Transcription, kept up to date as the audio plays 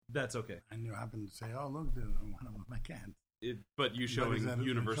That's okay. And you happen to say, "Oh, look, there's one of my cats." But you showing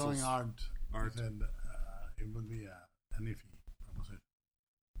Universal's showing art. Art. He said it would be an iffy proposition.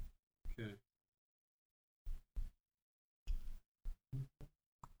 Okay.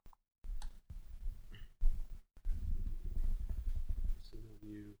 So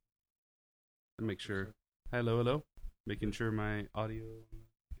you make sure. Hello. Making sure my audio.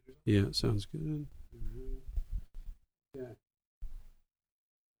 Yeah, sounds good. Yeah.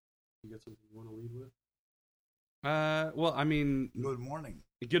 You got something you want to lead with? Well, I mean, Good morning.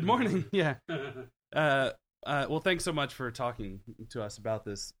 Good morning. Yeah. Well, thanks so much for talking to us about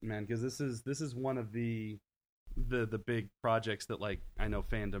this, man, because this is one of the big projects that, like, I know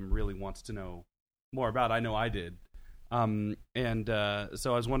fandom really wants to know more about. I know I did. So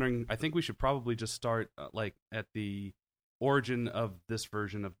I was wondering, I think we should probably just start like at the origin of this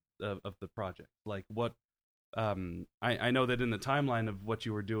version of the project. Like what I know that in the timeline of what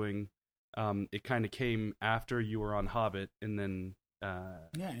you were doing, it kind of came after you were on Hobbit, and then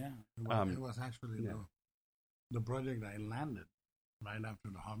It was actually the project I landed right after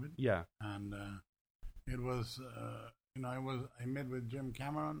the Hobbit. Yeah, and it was I met with Jim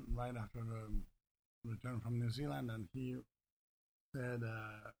Cameron right after the return from New Zealand, and he said,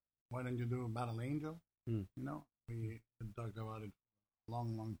 "Why don't you do Battle Angel?" Mm. We had talked about it for a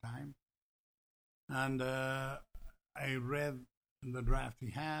long time, and I read the draft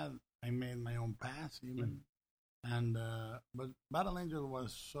he had. I made my own pass even, and but Battle Angel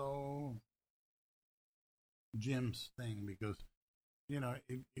was so Jim's thing because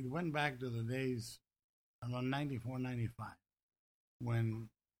it went back to the days around 94, 95 when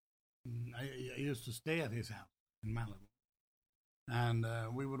I used to stay at his house in Malibu, and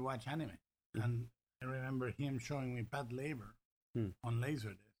we would watch anime. And I remember him showing me Pat Labor on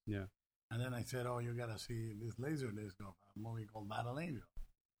Laserdisc. Yeah. And then I said, "Oh, you gotta see this Laserdisc of a movie called Battle Angel."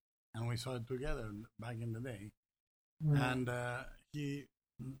 And we saw it together back in the day. And he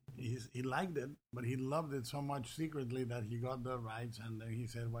liked it, but he loved it so much secretly that he got the rights. And then he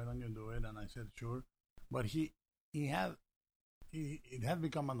said, "Why don't you do it?" And I said, "Sure." But it had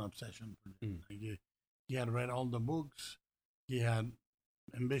become an obsession for him. Like he had read all the books. He had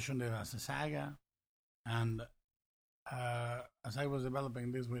envisioned it as a saga. And as I was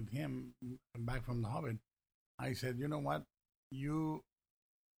developing this with him back from The Hobbit, I said, "You know what? You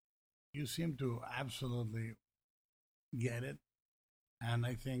seem to absolutely get it. And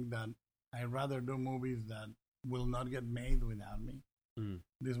I think that I'd rather do movies that will not get made without me.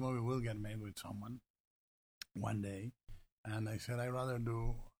 This movie will get made with someone one day." And I said, "I'd rather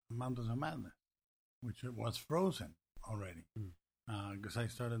do Mountains of Madness," which was frozen already. Because I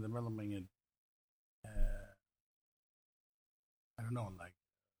started developing it, I don't know, like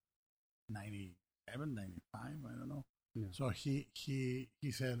 97, 95, I don't know. Yeah. So he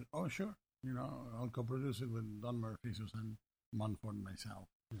said, "Oh, sure, I'll co-produce it with Don Murphy, Susan Montfort, myself."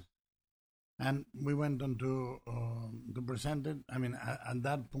 And we went on to present it. I mean, at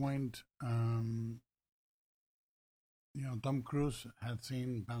that point, Tom Cruise had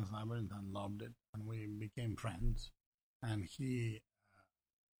seen Pan's Labyrinth and loved it, and we became friends. And he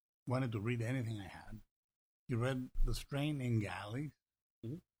wanted to read anything I had. He read The Strain in galleys,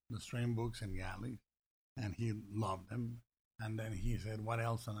 the Strain books in galleys, and he loved them. And then he said, "What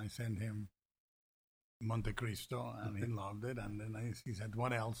else?" And I sent him Monte Cristo, and he loved it. And then he said,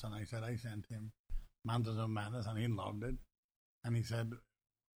 "What else?" And I said, I sent him Mountains of Madness, and he loved it. And he said,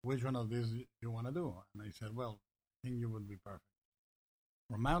 "Which one of these do you want to do?" And I said, "Well, I think you would be perfect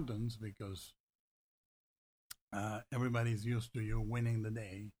for Mountains because everybody's used to you winning the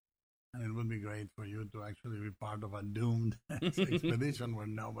day, and it would be great for you to actually be part of a doomed expedition where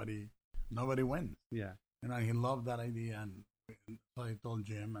nobody wins." Yeah. And he loved that idea, and so I told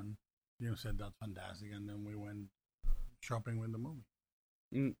Jim, and Jim said, "That's fantastic," and then we went shopping with the movie.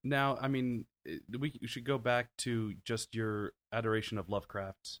 Now, I mean, we should go back to just your adoration of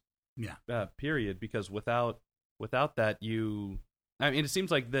Lovecraft's period, because without that, it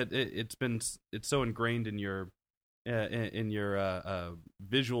seems like that it's so ingrained in your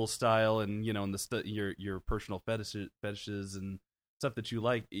visual style, and in your personal fetishes and stuff that you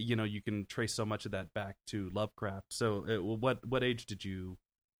like. You can trace so much of that back to Lovecraft. So, what age did you?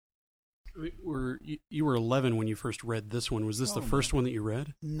 You were 11 when you first read this one. Was this the first one that you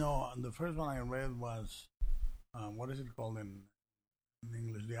read? No, the first one I read was what is it called in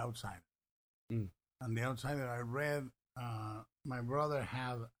English? The Outsider. And The Outsider I read. My brother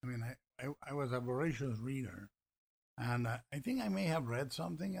had. I mean, I was a voracious reader, and I think I may have read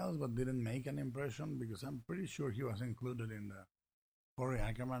something else, but didn't make an impression because I'm pretty sure he was included in the Corey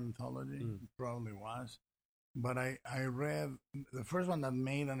Ackerman anthology. Probably was. But I read, the first one that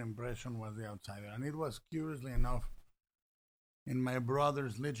made an impression was The Outsider. And it was, curiously enough, in my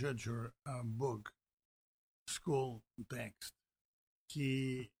brother's literature book, school text.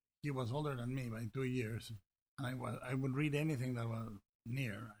 He was older than me by 2 years, and I would read anything that was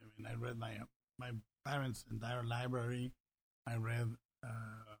near. I mean, I read my parents' entire library. I read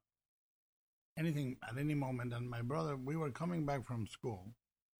anything at any moment. And my brother, we were coming back from school,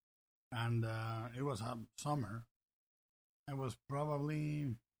 and it was summer. I was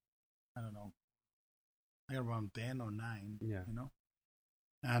probably, I don't know, like around 10 or 9,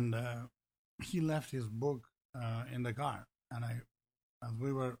 and he left his book in the car, and as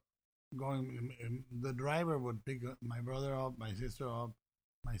we were going, the driver would pick my brother up, my sister up,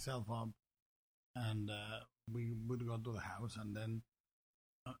 myself up, and we would go to the house, and then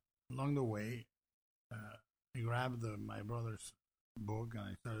along the way, I grabbed my brother's book, and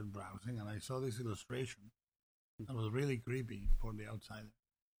I started browsing, and I saw this illustration that was really creepy for The Outsider,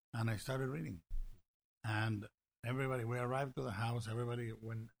 and I started reading, and we arrived to the house, everybody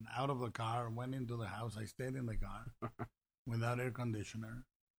went out of the car, went into the house. I stayed in the car without air conditioner,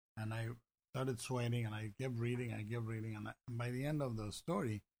 and I started sweating, and I kept reading, and by the end of the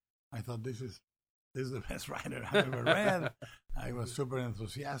story, I thought, this is the best writer I've ever read. I was super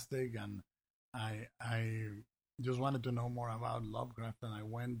enthusiastic, and I just wanted to know more about Lovecraft, and I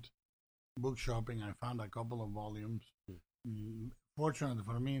went book shopping. I found a couple of volumes. Fortunately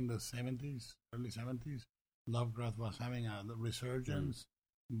for me, in the early 70s, Lovecraft was having a resurgence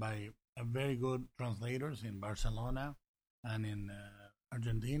by very good translators in Barcelona and in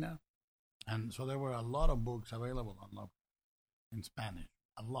Argentina. And so there were a lot of books available on Lovecraft in Spanish,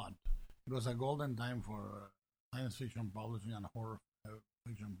 a lot. It was a golden time for science fiction publishing and horror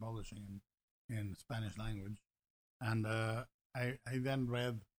fiction publishing in Spanish language. And I then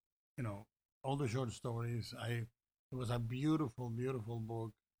read, all the short stories. It was a beautiful, beautiful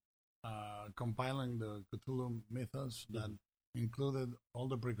book. Compiling the Cthulhu mythos that included all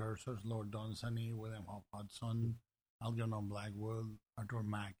the precursors: Lord Dunsany, William Hope Hudson, Algernon Blackwood, Arthur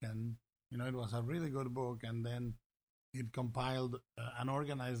Machen. It was a really good book, and then it compiled and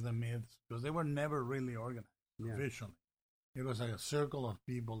organized the myths, because they were never really organized officially. It was like a circle of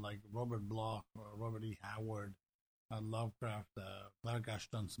people like Robert Bloch, Robert E. Howard, Lovecraft, Clark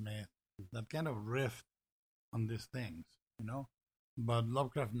Ashton Smith, that kind of riffed on these things, But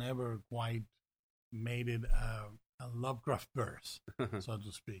Lovecraft never quite made it a Lovecraft verse, so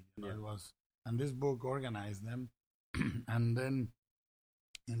to speak. It was, and this book organized them. And then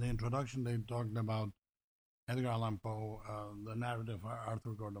in the introduction, they talked about Edgar Allan Poe, the narrative of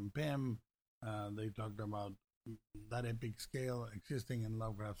Arthur Gordon Pym. They talked about that epic scale existing in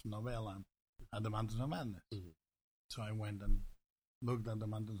Lovecraft's novella, At the Mountains of Madness. So I went and looked at The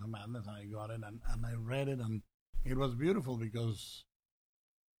Mountains of Madness, and I got it, and I read it, and it was beautiful because,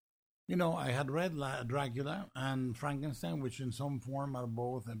 I had read Dracula and Frankenstein, which in some form are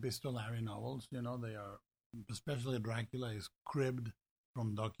both epistolary novels. They are, especially Dracula is cribbed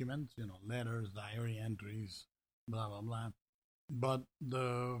from documents, letters, diary entries, blah, blah, blah. But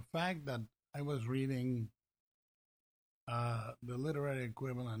the fact that I was reading the literary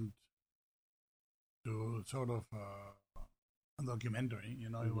equivalent to sort of a documentary,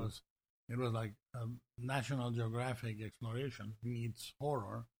 it was like a National Geographic exploration meets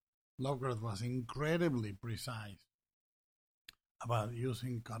horror. Lovecraft was incredibly precise about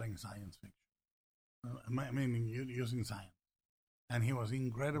using cutting science fiction. Using science. And he was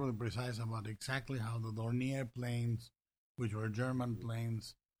incredibly precise about exactly how the Dornier planes, which were German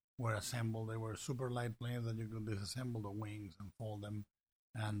planes, were assembled. They were super light planes that you could disassemble the wings and fold them.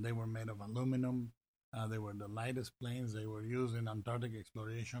 And they were made of aluminum. They were the lightest planes. They were used in Antarctic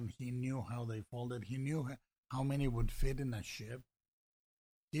exploration. He knew how they folded. He knew how many would fit in a ship.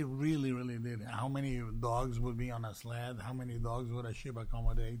 He really, really did. How many dogs would be on a sled? How many dogs would a ship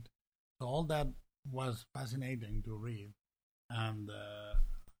accommodate? So all that was fascinating to read. And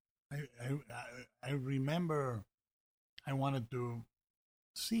I remember I wanted to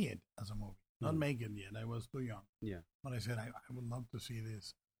see it as a movie. Not make it yet. I was too young. Yeah. But I said, I would love to see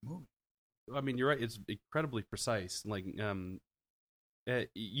this movie. I mean, you're right. It's incredibly precise. Like, he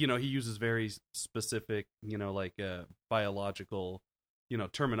uses very specific, biological,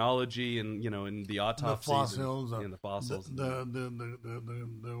 terminology, and in the autopsies, the fossils, and the fossils, the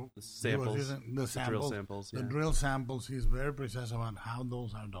samples, the drill samples, the drill samples. He's very precise about how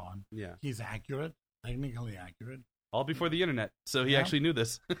those are done. Yeah, he's accurate, technically accurate. All before the internet, so he actually knew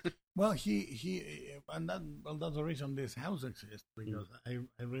this. Well, that's the reason this house exists, because I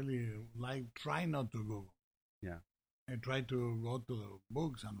really try not to Google. Yeah, I try to go to the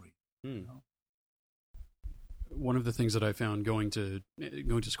books and read. one of the things that I found going to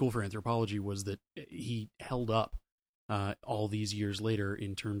school for anthropology was that he held up all these years later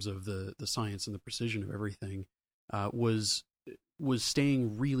in terms of the science and the precision of everything, was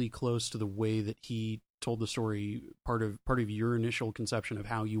staying really close to the way that he told the story. Part of your initial conception of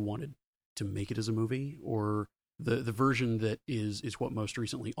how you wanted to make it as a movie, or the version that is what most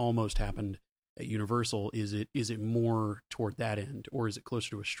recently almost happened at Universal, is it more toward that end, or is it closer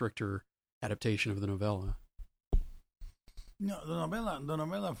to a stricter adaptation of the novella? No, the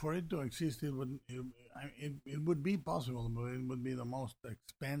novella, for it to exist, it would be possible, but it would be the most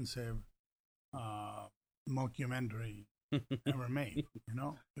expensive mockumentary ever made.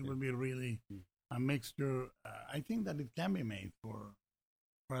 It would be really a mixture. I think that it can be made for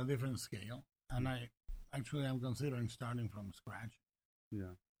a different scale, and I'm considering starting from scratch.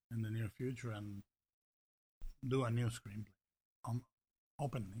 Yeah. In the near future, and do a new screenplay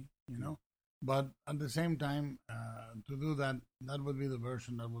openly, But at the same time, to do that would be the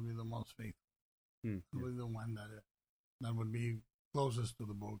version that would be the most faithful. It would be the one that would be closest to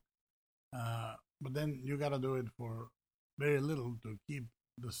the book. But then you got to do it for very little to keep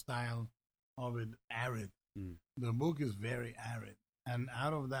the style of it arid. The book is very arid, and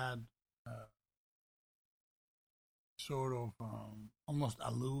out of that sort of almost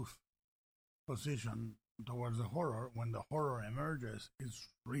aloof position towards the horror, when the horror emerges,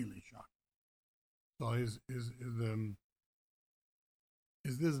 it's really shocking. So is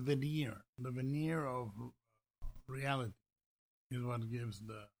this veneer, the veneer of reality, is what gives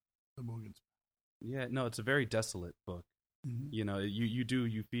the book its power. Yeah, no, it's a very desolate book. Mm-hmm.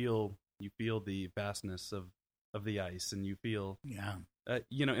 You feel the vastness of the ice, and you feel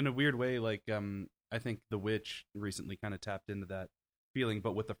in a weird way, like I think The Witch recently kind of tapped into that feeling,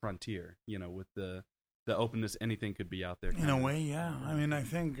 but with the frontier, with the openness, anything could be out there. In a way, yeah. I mean, I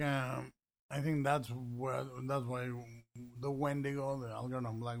think that's why the Wendigo, the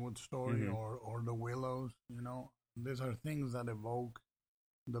Algernon Blackwood story, or the Willows, these are things that evoke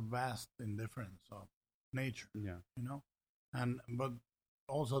the vast indifference of nature. Yeah. But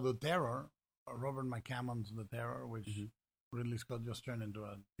also the Terror, Robert McCammon's The Terror, which Ridley Scott just turned into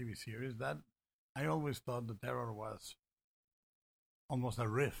a TV series. That I always thought The Terror was almost a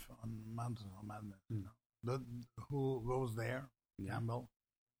riff on Mountains of Madness. Who goes there? Yeah. Campbell.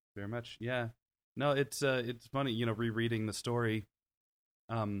 Very much, yeah. No, it's funny, rereading the story.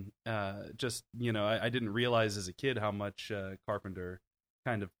 Just I didn't realize as a kid how much Carpenter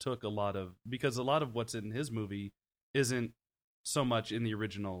kind of took because a lot of what's in his movie isn't so much in the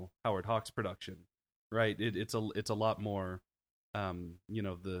original Howard Hawks production, right? It's a lot more,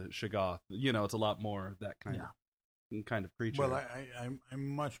 the Shoggoth. It's a lot more that kind of creature. Well, I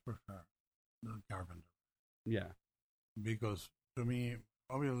much prefer the Carpenter. Yeah. Because to me,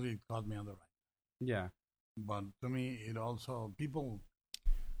 obviously, it caught me on the right. Yeah. But to me, it also, people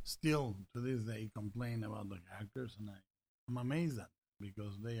still to this day complain about the characters, and I'm amazed at it,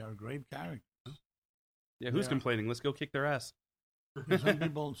 because they are great characters. Yeah, who's complaining? Let's go kick their ass.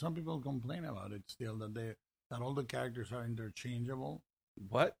 Some people complain about it still, that all the characters are interchangeable.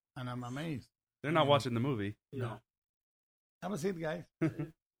 What? And I'm amazed. They're not watching the movie. No. Have a seat, guys.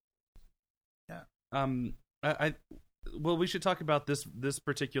 Yeah. Well, we should talk about this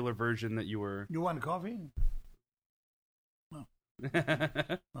particular version that you were. You want coffee? No.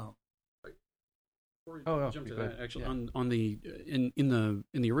 Oh. Jump to that, actually, on the in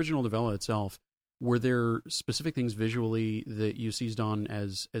the original novella itself, were there specific things visually that you seized on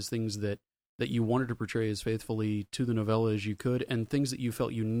as things that you wanted to portray as faithfully to the novella as you could, and things that you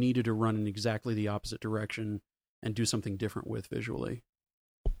felt you needed to run in exactly the opposite direction and do something different with visually?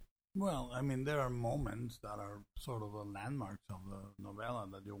 Well, I mean, there are moments that are sort of the landmarks of the novella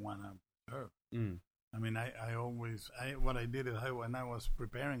that you want to preserve. I mean, what I did is when I was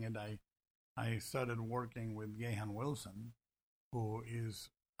preparing it, I started working with Gahan Wilson, who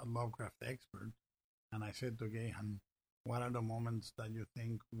is a Lovecraft expert, and I said to Gahan, what are the moments that you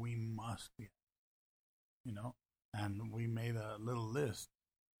think we must get? And we made a little list,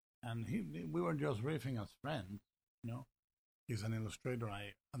 and we were just riffing as friends, He's an illustrator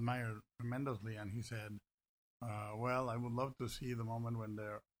I admire tremendously, and he said, well, I would love to see the moment when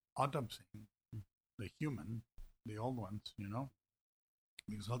they're autopsying the human, the old ones,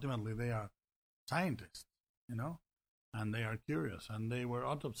 because ultimately they are scientists, and they are curious, and they were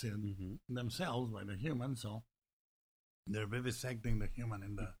autopsying themselves by the human, so they're vivisecting the human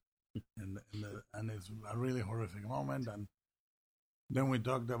in the and it's a really horrific moment. And then we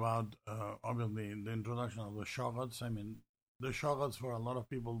talked about obviously the introduction of the Shoggoths. I mean, the Shoggoths for a lot of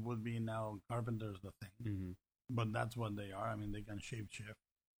people would be now Carpenter's the thing, but that's what they are. I mean, they can shapeshift.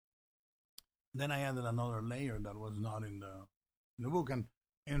 then I added another layer that was not in the book. And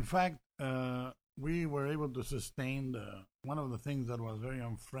in fact, we were able to sustain one of the things that was very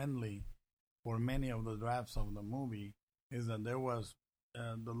unfriendly for many of the drafts of the movie is that there was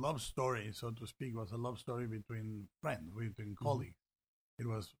the love story, so to speak, was a love story between friends, between colleagues. It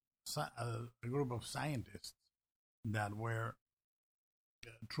was a group of scientists that were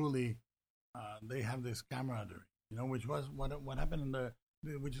truly, they have this camaraderie, which was what happened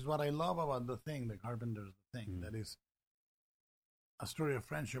which is what I love about The Thing, the Carpenter's The Thing, that is a story of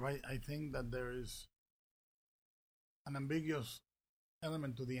friendship. I think that there is an ambiguous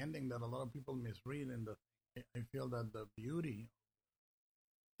element to the ending that a lot of people misread in the thing. I feel that the beauty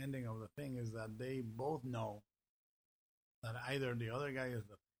ending of The Thing is that they both know that either the other guy is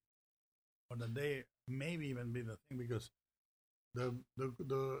the thing, or that they maybe even be the thing, because the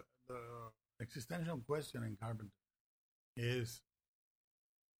existential question in Carpenter is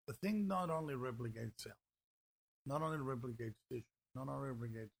the thing not only replicates cells, not only replicates tissue, not only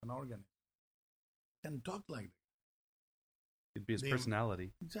replicates an organism, can talk like that. It'd be his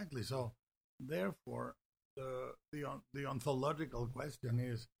personality. Exactly. So, therefore, the ontological question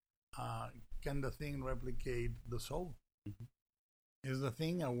is, can the thing replicate the soul? Is the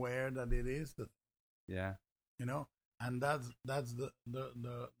thing aware that it is the thing? Yeah. And that's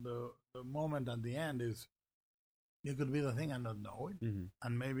the moment at the end is you could be the thing and not know it.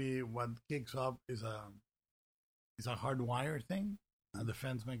 And maybe what kicks up is a hardwired thing, a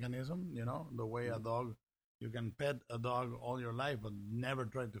defense mechanism, the way a dog, you can pet a dog all your life, but never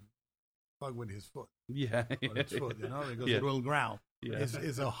try to fuck with his foot. Yeah. Or its foot, because it will growl. Yeah.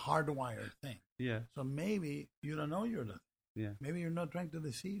 It's a hardwired thing. Yeah. So maybe you don't know you're the thing. Yeah. Maybe you're not trying to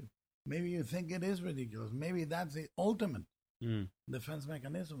deceive. Maybe you think it is ridiculous. Maybe that's the ultimate defense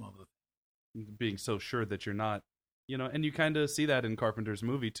mechanism of the thing. Being so sure that you're not, and you kind of see that in Carpenter's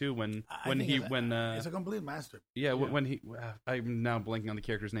movie too, when it's a complete masterpiece. Yeah, when he, I'm now blanking on the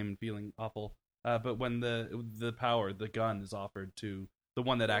character's name and feeling awful. But when the power, the gun is offered to the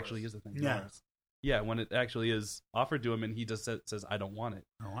one that actually is the thing. Yeah. Yeah, when it actually is offered to him and he just says, I don't want it.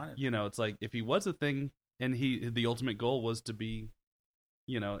 I don't want it. It's like if he was a thing and the ultimate goal was to be,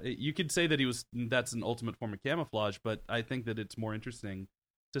 you could say that that's an ultimate form of camouflage, but I think that it's more interesting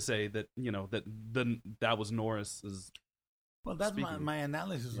to say that, that was Norris's. Well, that's my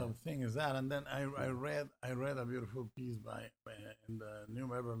analysis of the thing is that, and then I read a beautiful piece by in the New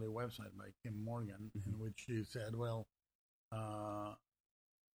Beverly website by Kim Morgan, in which she said, well,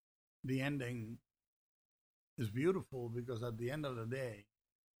 the ending is beautiful because at the end of the day,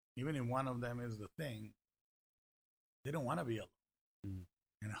 even if one of them is the thing, they don't want to be alone.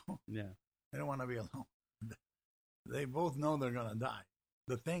 Yeah, they don't want to be alone. They both know they're gonna die.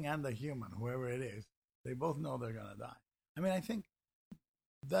 The thing and the human, whoever it is, they both know they're gonna die. I mean, I think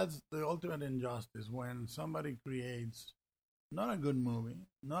that's the ultimate injustice when somebody creates not a good movie,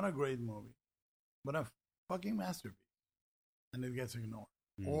 not a great movie, but a fucking masterpiece, and it gets ignored,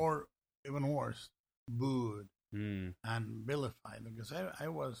 or even worse, booed and vilified. Because I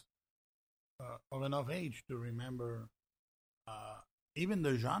was of enough age to remember even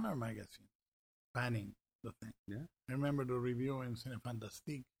the genre magazine banning the thing. Yeah, I remember the review in Cine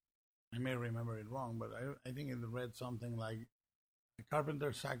Fantastique. I may remember it wrong, but I think it read something like, "The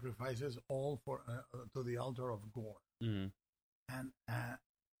Carpenter sacrifices all for to the altar of gore," and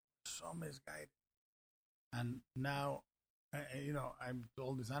so misguided. And now, I've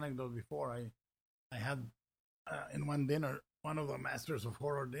told this anecdote before. I had in one dinner, one of the Masters of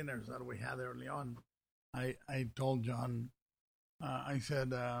Horror dinners that we had early on. I told John, I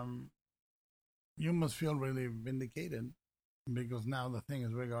said, you must feel really vindicated because now the thing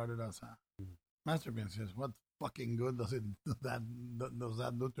is regarded as a masterpiece. Says, what fucking good does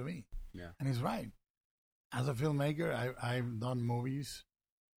that do to me? Yeah, and he's right. As a filmmaker, I've done movies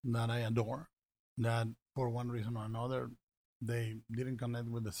that I adore that for one reason or another they didn't connect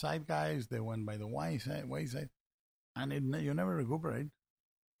with the zeitgeist. They went by the wayside, and you never recuperate.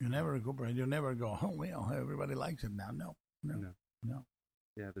 You never recuperate. You never go, oh well, everybody likes it now. No.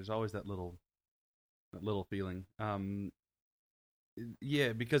 Yeah, there's always that little feeling.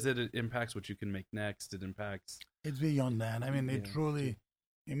 Yeah, because it impacts what you can make next. It impacts. It's beyond that. I mean, it truly.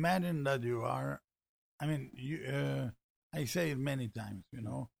 Imagine that you are. I mean, I say it many times.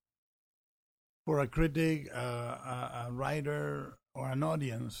 For a critic, a writer, or an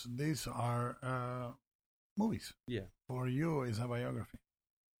audience, these are movies. Yeah. For you, it's a biography.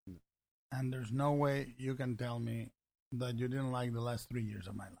 No. And there's no way you can tell me that you didn't like the last 3 years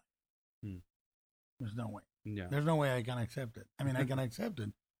of my life. There's no way. Yeah. There's no way I can accept it. I mean, I can accept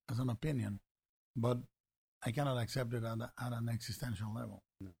it as an opinion, but I cannot accept it at an existential level.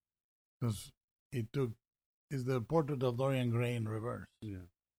 No. Because is the portrait of Dorian Gray in reverse. Yeah.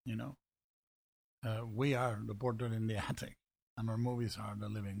 You know, we are the portrait in the attic, and our movies are the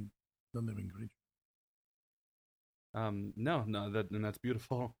living creature. No, that's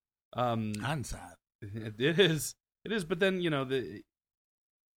beautiful. And sad. It is. But then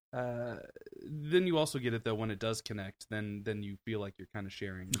then you also get it though when it does connect. Then you feel like you're kind of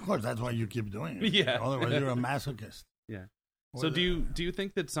sharing. Of course, that's why you keep doing it. Yeah. Otherwise, you're a masochist. Yeah. So do you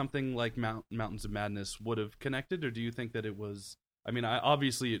think that something like Mountains of Madness would have connected, or do you think that it was? I mean,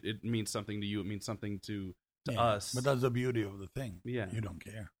 obviously it means something to you. It means something to us. But that's the beauty of the thing. Yeah. You don't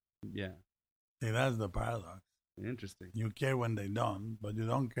care. Yeah. See, that's the paradox. Interesting. You care when they don't, but you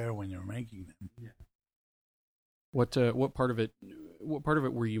don't care when you're making them. Yeah. What part of it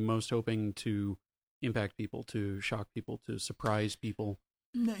were you most hoping to impact people, to shock people, to surprise people?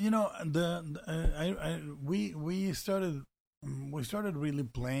 We started really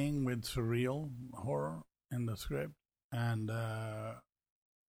playing with surreal horror in the script, and the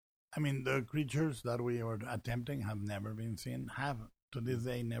creatures that we were attempting have to this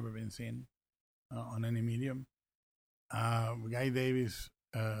day never been seen on any medium. Guy Davis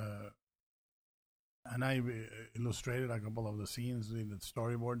and I illustrated a couple of the scenes with the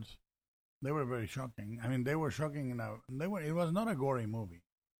storyboards. They were very shocking. I mean, they were shocking it was not a gory movie,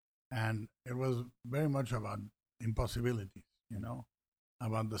 and it was very much about impossibilities,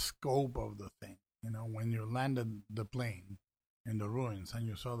 about the scope of the thing. When you landed the plane in the ruins and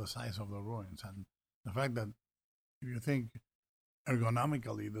you saw the size of the ruins, and the fact that if you think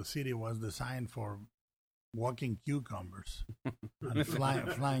ergonomically, the city was designed for walking cucumbers and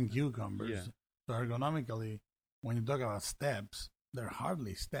flying cucumbers. Yeah. So ergonomically, when you talk about steps, they're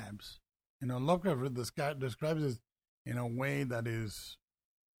hardly steps. Lovecraft describes it in a way that is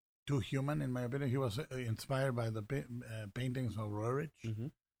too human, in my opinion. He was inspired by the paintings of Roerich,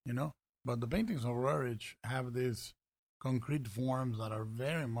 but the paintings of Roerich have these concrete forms that are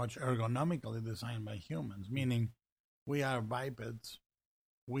very much ergonomically designed by humans, meaning we are bipeds.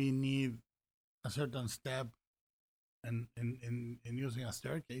 We need a certain step in using a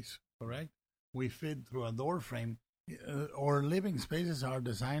staircase, correct? We fit through a door frame. Our living spaces are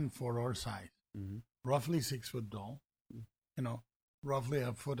designed for our size, roughly 6 foot tall, roughly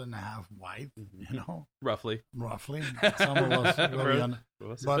 1.5 foot wide, Roughly. Some of us go beyond.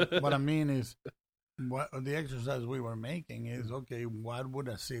 But what I mean is, what the exercise we were making is, okay, what would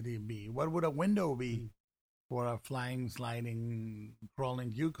a city be? What would a window be for a flying, sliding,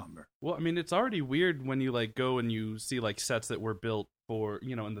 crawling cucumber? Well, I mean, it's already weird when you go and you see sets that were built for,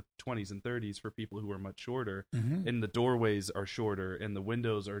 in the 20s and 30s for people who are much shorter, and the doorways are shorter and the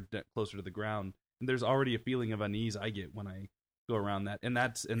windows are closer to the ground. And there's already a feeling of unease I get when I go around that. And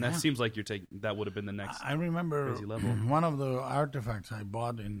that seems like that would have been the next. I remember crazy level. One of the artifacts I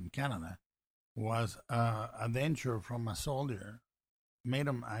bought in Canada was a denture from a soldier, made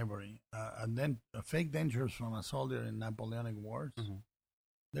of ivory, fake dentures from a soldier in Napoleonic Wars.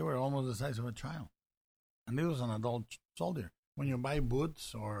 They were almost the size of a child. And this was an adult soldier. When you buy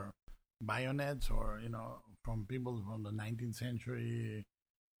boots or bayonets or, from people from the 19th century,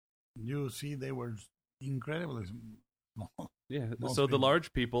 you see they were incredibly small. Yeah, so the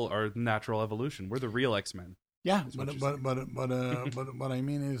large people are natural evolution. We're the real X-Men. Yeah, but what I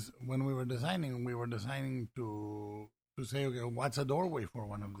mean is, when we were designing to say, okay, what's a doorway for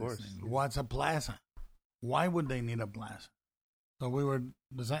one of these things? What's a plaza? Why would they need a plaza? So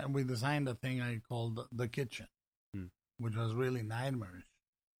we designed a thing I called the kitchen, which was really nightmarish.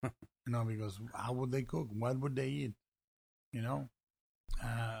 Because how would they cook? What would they eat? And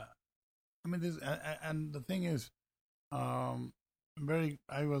the thing is,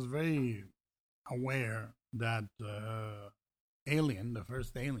 I was very aware that Alien, the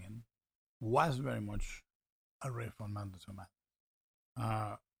first Alien, was very much a riff on Mountains of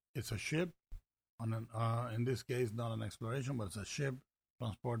Madness. It's a ship, in this case, not an exploration, but it's a ship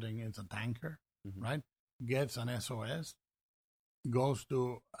transporting, it's a tanker, right? Gets an SOS, goes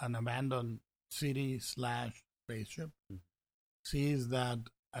to an abandoned city / spaceship, sees that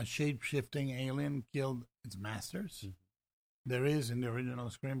a shape-shifting alien killed its masters. There is, in the original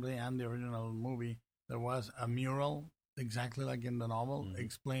screenplay and the original movie, there was a mural, exactly like in the novel,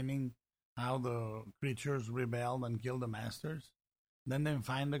 explaining how the creatures rebelled and killed the masters. Then they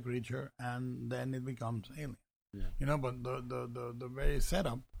find the creature, and then it becomes alien. Yeah. But the very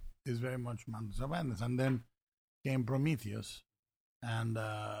setup is very much Mountains of Madness. And then came Prometheus, and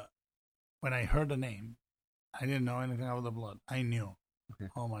when I heard the name, I didn't know anything about the blood. I knew,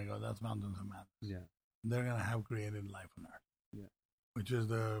 oh my God, that's Mountains of Madness. Yeah, they're gonna have created life on Earth. Yeah, which is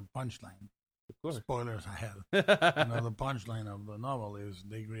the punchline. Of course. Spoilers ahead. The punchline of the novel is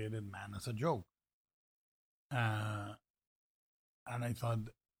they created man as a joke. And I thought,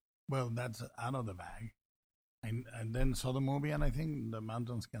 well, that's out of the bag. I then saw the movie, and I think the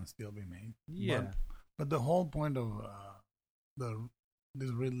mountains can still be made. Yeah. But the whole point of this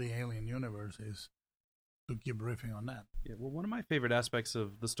Ridley Alien universe is to keep riffing on that. Yeah. Well, one of my favorite aspects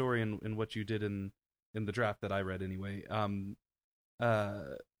of the story and what you did in the draft that I read anyway,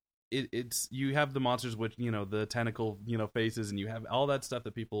 it's you have the monsters with the tentacle faces, and you have all that stuff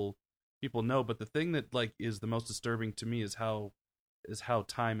that people know. But the thing that like is the most disturbing to me is how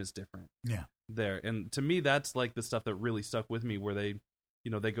time is different. Yeah. There, and to me that's like the stuff that really stuck with me, where they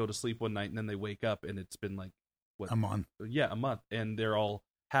they go to sleep one night and then they wake up and it's been like a month. Yeah, a month, and they're all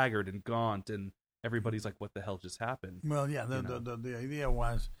haggard and gaunt, and everybody's like, what the hell just happened? Well, yeah, the idea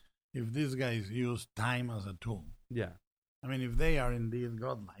was if these guys use time as a tool. Yeah. I mean, if they are indeed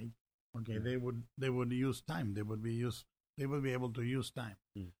godlike, okay, they would use time. They would be able to use time.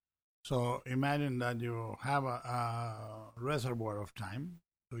 Mm. So imagine that you have a reservoir of time,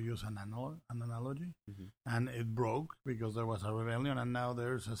 to use an analogy, and it broke because there was a rebellion, and now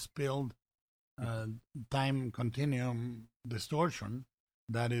there's a spilled time continuum distortion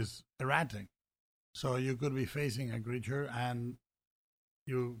that is erratic. So you could be facing a creature, and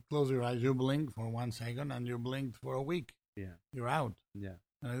you close your eyes, you blink for 1 second, and you blinked for a week. Yeah. You're out. Yeah.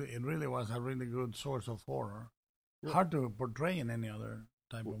 And it really was a really good source of horror. Hard to portray in any other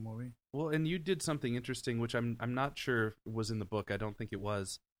type of movie. Well, and you did something interesting, which I'm not sure if it was in the book. I don't think it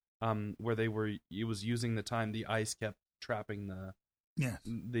was. Where it was using the time the ice kept trapping the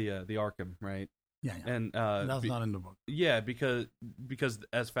Arkham, right? Yeah. And that's not in the book. Yeah, because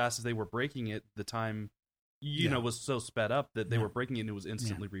as fast as they were breaking it, the time was so sped up that they were breaking it and it was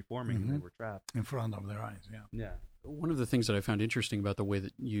instantly reforming and they were trapped in front of their eyes. Yeah. Yeah. One of the things that I found interesting about the way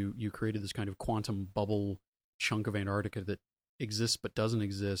that you created this kind of quantum bubble chunk of Antarctica that exists but doesn't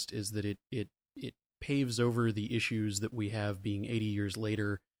exist is that it paves over the issues that we have being 80 years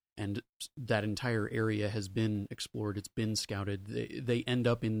later, and that entire area has been explored, it's been scouted. They end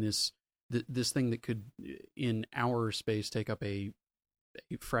up in this thing that could, in our space, take up a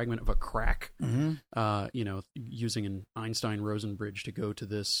fragment of a crack, using an Einstein-Rosen bridge to go to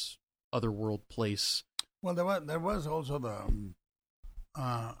this otherworld place. Well, there was also the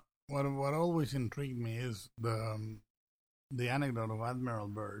what always intrigued me is the anecdote of Admiral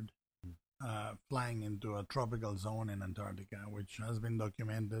Byrd flying into a tropical zone in Antarctica, which has been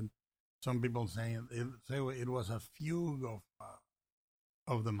documented. Some people say it was a fugue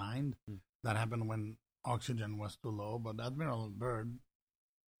of the mind that happened when oxygen was too low. But Admiral Byrd,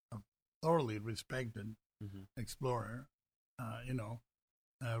 a thoroughly respected explorer,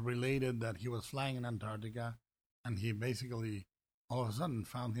 related that he was flying in Antarctica, and he basically all of a sudden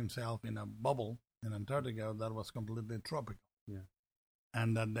found himself in a bubble in Antarctica that was completely tropical. Yeah.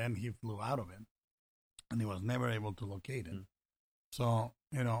 And that then he flew out of it, and he was never able to locate it. So,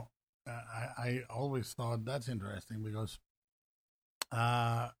 I always thought that's interesting because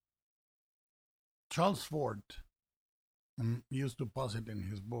Charles Fort used to posit in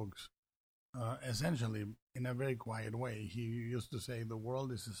his books, essentially in a very quiet way. He used to say the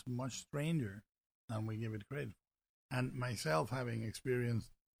world is much stranger than we give it credit for. And myself, having experienced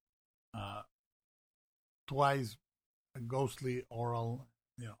twice a ghostly oral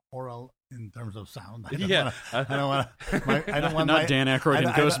in terms of sound. I don't want not Dan Aykroyd in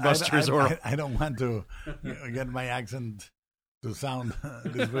Ghostbusters oral. I don't want to get my accent to sound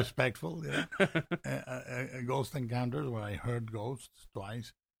disrespectful. A ghost encounters where I heard ghosts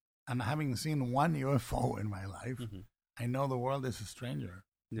twice, and having seen one UFO in my life, I know the world is stranger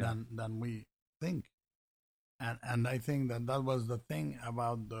than we think. And I think that was the thing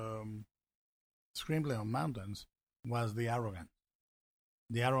about the screenplay on Mountains was the arrogance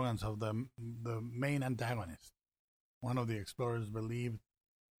of the main antagonist. One of the explorers believed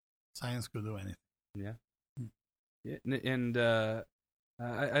science could do anything. Yeah. Yeah, and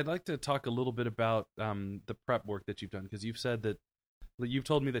I'd like to talk a little bit about the prep work that you've done, because you've said that you've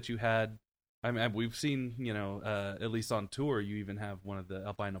told me that you had. I mean, we've seen, at least on tour, you even have one of the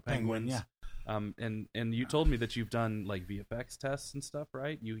albino penguins. Yeah. And you told me that you've done like VFX tests and stuff,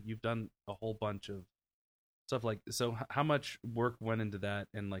 right? You've done a whole bunch of stuff like. So how much work went into that,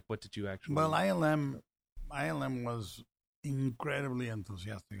 and like what did you actually? Well, ILM was incredibly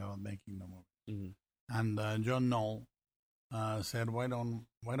enthusiastic about making the movie, and John Knoll said, "Why don't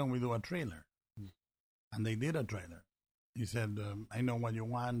we do a trailer?" And they did a trailer. He said, "I know what you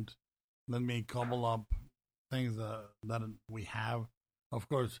want. Let me cobble up things that we have." Of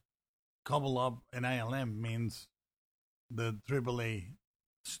course, cobble up in ILM means the AAA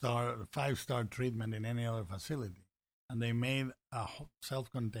 5-star treatment in any other facility. and they made a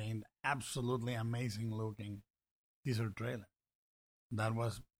self-contained, absolutely amazing-looking teaser trailer. That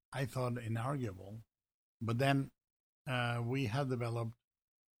was, I thought, inarguable. But then we had developed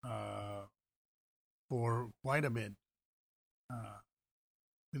for quite a bit.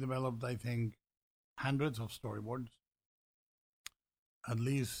 We developed, I think, hundreds of storyboards, at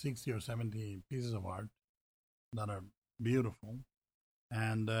least 60 or 70 pieces of art that are beautiful,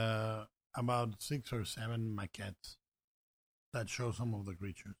 and about 6 or 7 maquettes that show some of the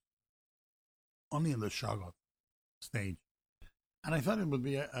creatures, only in the Shoggoth stage. And I thought it would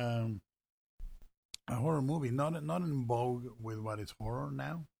be a horror movie, not in vogue with what is horror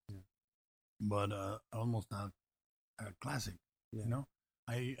now, but almost a classic. You know,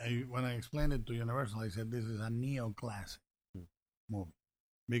 I when I explained it to Universal, I said this is a neo-classic movie,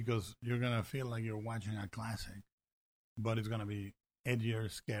 because you're gonna feel like you're watching a classic, but it's gonna be edgier,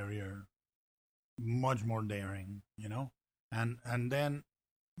 scarier, much more daring. You know, and then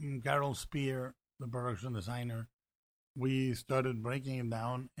Carol Spear, the production designer, we started breaking it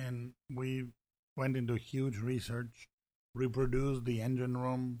down, and we went into huge research, reproduced the engine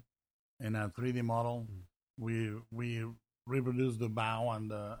room in a 3D model. We reproduced the bow,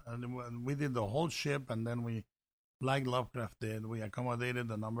 and we did the whole ship, and then we, like Lovecraft did, we accommodated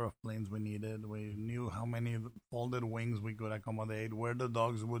the number of planes we needed. We knew how many folded wings we could accommodate, where the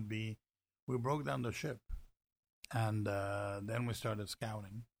dogs would be. We broke down the ship, and then we started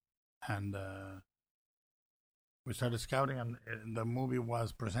scouting, and the movie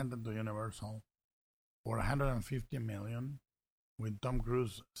was presented to Universal for $150 million, with Tom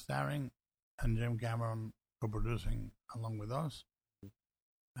Cruise starring and James Cameron co-producing along with us.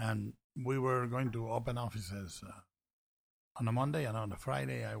 And we were going to open offices on a Monday, and on a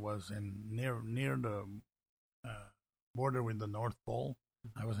Friday I was near the border with the North Pole.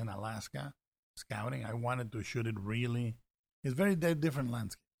 I was in Alaska scouting. I wanted to shoot it really. It's very different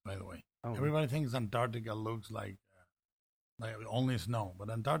landscape, by the way. Oh. Everybody thinks Antarctica looks like only snow, but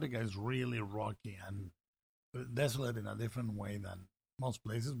Antarctica is really rocky and desolate in a different way than most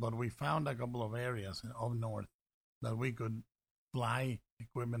places. But we found a couple of areas up north that we could fly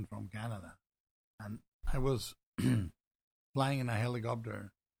equipment from Canada. And I was flying in a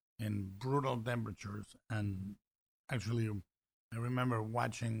helicopter in brutal temperatures, and actually I remember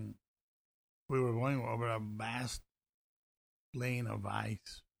watching, we were going over a vast plain of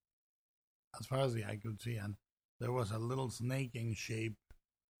ice as far as the eye could see, and there was a little snaking shape,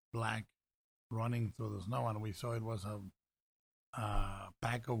 black, running through the snow, and we saw it was a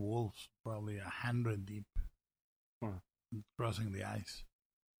pack of wolves, probably 100 deep, crossing the ice.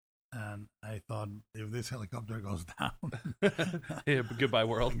 And I thought, if this helicopter goes down, yeah, goodbye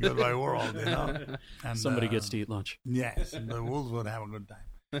world. Goodbye world, you know. And somebody gets to eat lunch. Yes, the wolves would have a good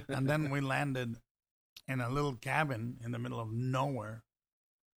time. And then we landed in a little cabin in the middle of nowhere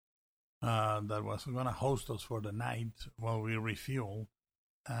that was going to host us for the night while we refueled.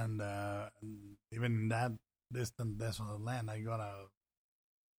 And even in that distant, desolate land, I got a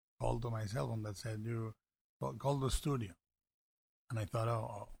call to my cell phone that said, "You call the studio." And I thought,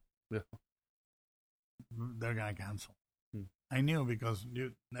 oh. Yeah. They're going to cancel. I knew, because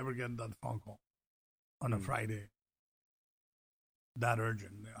you never get that phone call on a Friday that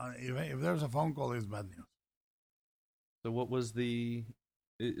urgent. If there's a phone call, it's bad news. So what was the...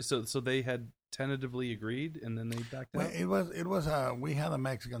 So they had tentatively agreed, and then they backed out? Well, it was we had a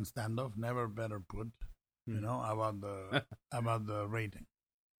Mexican standoff, never better put, you know, about the rating.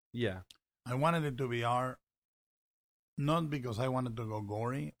 Yeah. I wanted it to be R, not because I wanted to go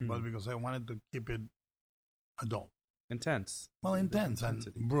gory, but because I wanted to keep it adult. Intense. Well, intense and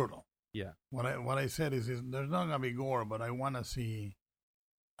brutal. Yeah. What I said is there's not gonna be gore, but I wanna see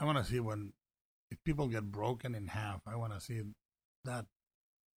when, if people get broken in half, I wanna see that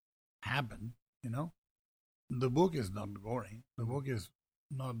happen, you know? The book is not gory. The book is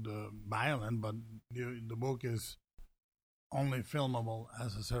not violent, but the book is only filmable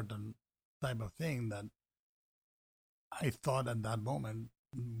as a certain type of thing that I thought at that moment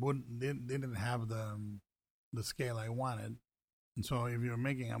didn't have the scale I wanted. And so if you're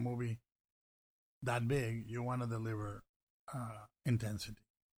making a movie that big, you want to deliver intensity,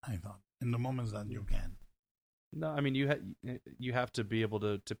 I thought, in the moments that you can. No, I mean, you have to be able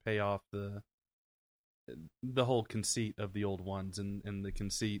to pay off the whole conceit of the old ones and the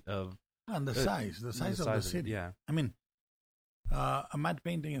conceit of... And the size of the city. Yeah. I mean, a matte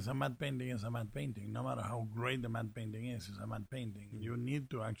painting is a matte painting is a matte painting. No matter how great the matte painting is, it's a matte painting. You need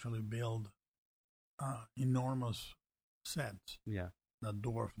to actually build enormous sets that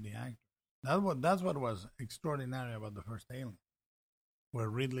dwarf the actors. That's what was extraordinary about the first Alien, where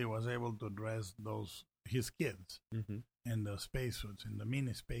Ridley was able to dress those his kids in the spacesuits, in the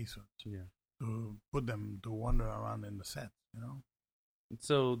mini spacesuits, to put them to wander around in the sets,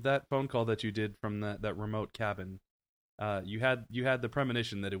 So that phone call that you did from that remote cabin, you had the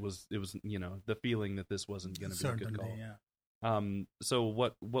premonition that it was the feeling that this wasn't going to be a good call. Yeah. So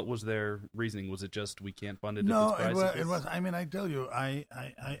what was their reasoning? Was it just we can't fund it? No, it was. I mean, I tell you, I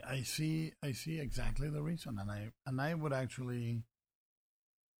see exactly the reason, and I would actually,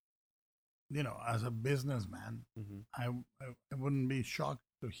 as a businessman, I wouldn't be shocked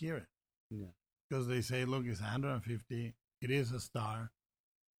to hear it. Yeah. Because they say, look, it's 150. It is a star,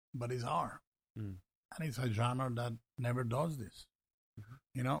 but it's R, and it's a genre that never does this.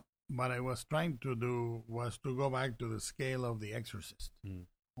 What I was trying to do was to go back to the scale of The Exorcist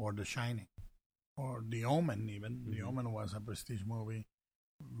or The Shining or The Omen even. The Omen was a prestige movie.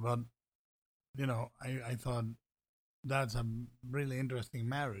 But, I thought that's a really interesting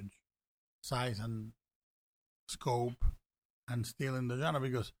marriage, size and scope, and still in the genre,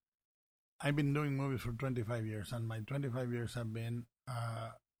 because I've been doing movies for 25 years, and my 25 years have been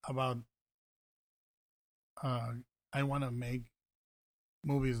about I want to make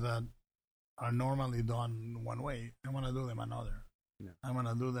movies that are normally done one way. I want to do them another. Yeah. I want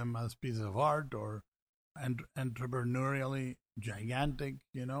to do them as pieces of art or entrepreneurially gigantic,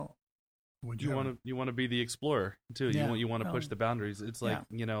 You want to be the explorer too. Yeah. You want to push the boundaries. It's like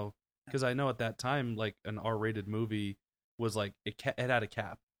because I know at that time, like an R-rated movie was like it had a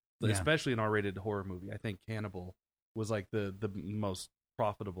cap, especially an R-rated horror movie. I think Cannibal was like the most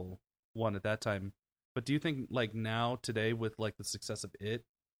profitable one at that time. But do you think like now today with like the success of it,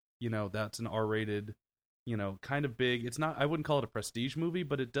 that's an R-rated, kind of big. It's not. I wouldn't call it a prestige movie,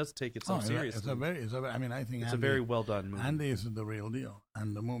 but it does take itself seriously. I think it's a very well done movie. Andy is the real deal,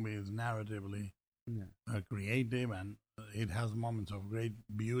 and the movie is narratively creative, and it has moments of great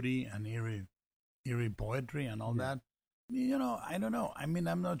beauty and eerie poetry and all that. I don't know. I mean,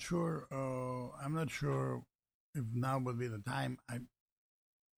 I'm not sure. I'm not sure if now would be the time.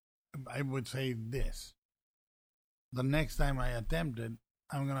 I would say this. The next time I attempt it,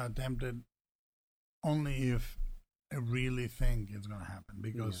 I'm going to attempt it only if I really think it's going to happen,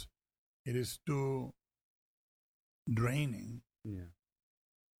 because it is too draining. Yeah.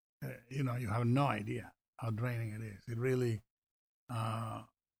 You have no idea how draining it is. It really, the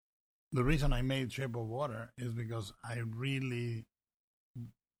reason I made Shape of Water is because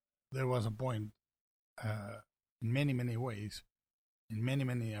there was a point in many, many ways, in many,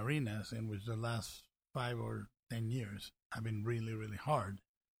 many arenas in which the last 5 or 10 years have been really, really hard.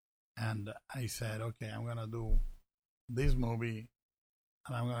 And I said, okay, I'm going to do this movie,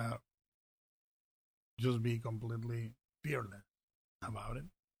 and I'm going to just be completely fearless about it.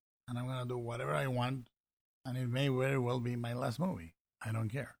 And I'm going to do whatever I want, and it may very well be my last movie. I don't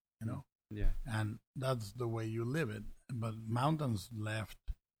care, Yeah. And that's the way you live it. But Mountains left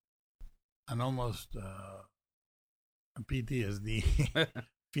an almost PTSD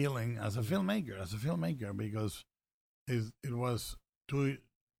feeling as a filmmaker, because it was 2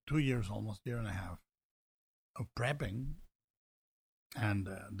 years, almost year and a half of prepping, and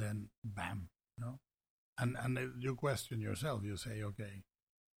then bam, and you question yourself. You say, okay,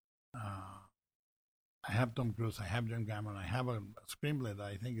 I have Tom Cruise, I have John Cameron, I have a screenplay that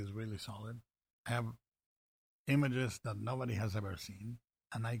I think is really solid. I have images that nobody has ever seen,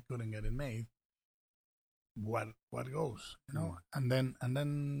 and I couldn't get it made. What goes, and then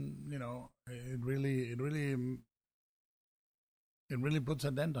it really puts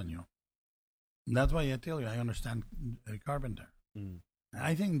a dent on you. And that's why I tell you I understand Carpenter.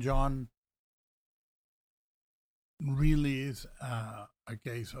 I think John really is a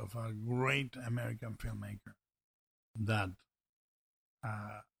case of a great American filmmaker that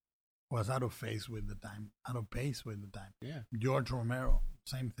was out of pace with the time. Yeah. George Romero,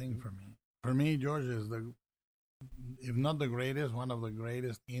 same thing for me. For me, George is if not the greatest, one of the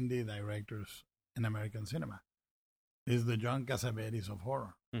greatest indie directors in American cinema. He's the John Cassavetes of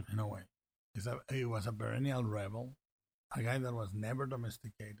horror, in a way. He was a perennial rebel, a guy that was never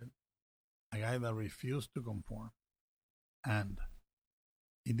domesticated, a guy that refused to conform, and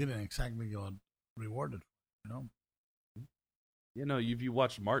he didn't exactly get rewarded, If you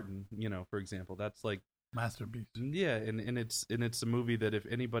watched Martin, for example, that's like masterpiece. Yeah, and it's a movie that if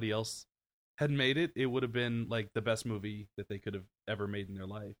anybody else had made it, it would have been like the best movie that they could have ever made in their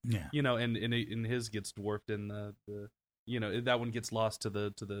life. Yeah, and his gets dwarfed in the that one gets lost to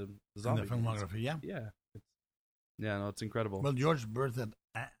the zombie. In the filmography, No, it's incredible. Well, George birthed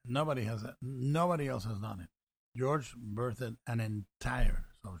nobody else has done it. George birthed an entire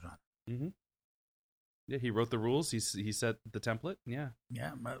subgenre. Yeah, he wrote the rules. He set the template. Yeah.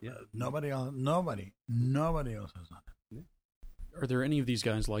 Yeah, but nobody else has done it. Are there any of these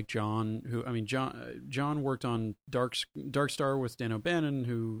guys like John, who, I mean, John worked on Dark Star with Dan O'Bannon,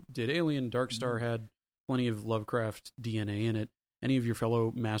 who did Alien. Dark Star had plenty of Lovecraft DNA in it. Any of your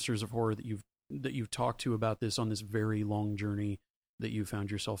fellow masters of horror that you've talked to about this on this very long journey that you found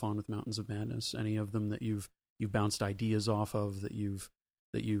yourself on with Mountains of Madness? Any of them that you've bounced ideas off of, that you've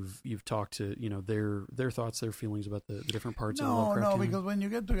talked to, their thoughts, their feelings about the different parts of Lovecraft? No, because when you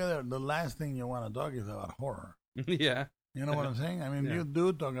get together, the last thing you want to talk is about horror. Yeah. You know what I'm saying? I mean, you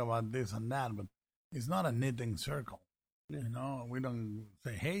do talk about this and that, but it's not a knitting circle. Yeah. We don't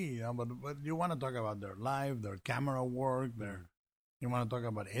say, hey, but you want to talk about their life, their camera work, you want to talk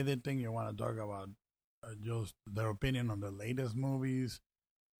about editing, you want to talk about just their opinion on the latest movies.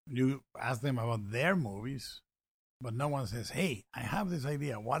 You ask them about their movies, but no one says, hey, I have this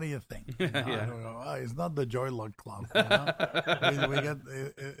idea. What do you think? It's not the Joy Luck Club. we get,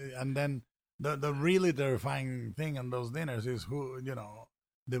 and then the really terrifying thing on those dinners is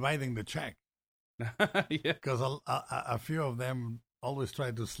dividing the check. Because a few of them always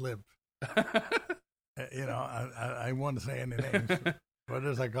try to slip. I won't say any names, but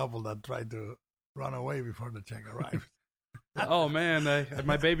there's a couple that try to run away before the check arrives. Oh man,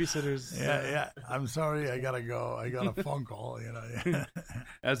 my babysitter's. Yeah. I'm sorry, I gotta go. I got a phone call.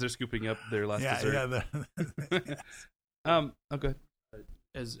 As they're scooping up their last dessert. Oh, good.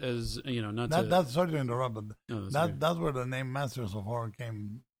 As not that's sorry to interrupt, but that's where the name Masters of Horror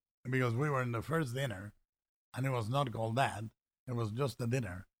came, because we were in the first dinner, and it was not called that. It was just a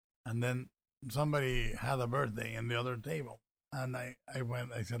dinner, and then somebody had a birthday in the other table, and I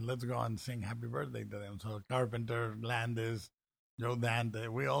said, let's go and sing happy birthday to them. So Carpenter, Landis, Joe Dante,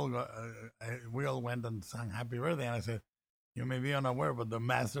 we all went and sang happy birthday, and I said, you may be unaware, but the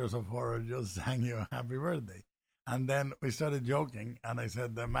Masters of Horror just sang you a happy birthday. And then we started joking, and I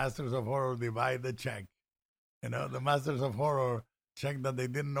said, the Masters of Horror divide the check. The Masters of Horror checked that they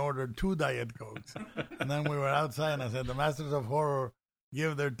didn't order 2 Diet Cokes. And then we were outside, and I said, the Masters of Horror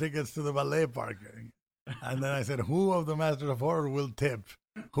give their tickets to the ballet park. And then I said, who of the Masters of Horror will tip?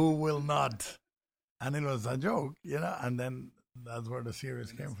 Who will not? And it was a joke, and then that's where the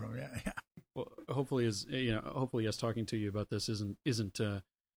series came from. Yeah. Well, hopefully us talking to you about this isn't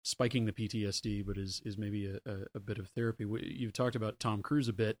spiking the PTSD, but is maybe a bit of therapy. You've talked about Tom Cruise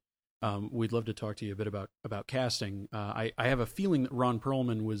a bit. We'd love to talk to you a bit about casting. I have a feeling that Ron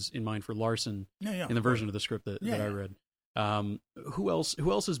Perlman was in mind for Larson in the version of the script that I read. Who else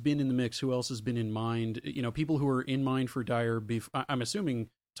has been in the mix? Who else has been in mind? People who were in mind for Dyer. I'm assuming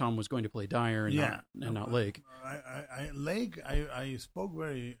Tom was going to play Dyer and not Lake. Lake, I spoke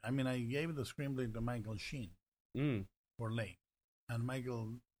I gave the screenplay to Michael Sheen for Lake, and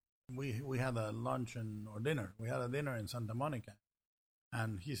Michael. We had a lunch or dinner. We had a dinner in Santa Monica,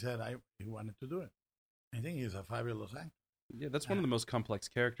 and he said he wanted to do it. I think he's a fabulous actor. Yeah, that's one of the most complex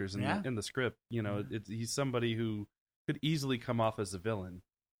characters in the script. He's somebody who could easily come off as a villain,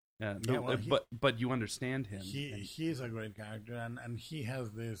 but you understand him. He's a great character, and he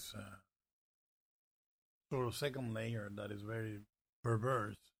has this sort of second layer that is very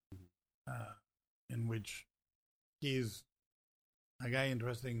perverse, in which he's a guy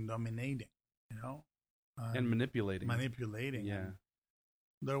interested in dominating, and manipulating. Yeah.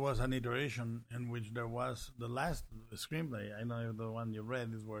 There was an iteration in which there was the last screenplay. I know the one you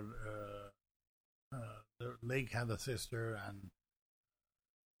read is where Lake had a sister, and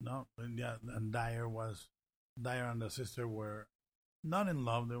Dyer and the sister were not in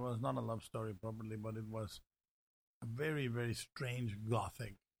love. There was not a love story properly, but it was a very, very strange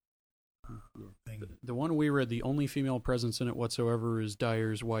gothic thing. The one we read, the only female presence in it whatsoever is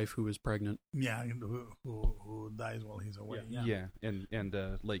Dyer's wife, who is pregnant. Yeah, who dies while he's away. Yeah. And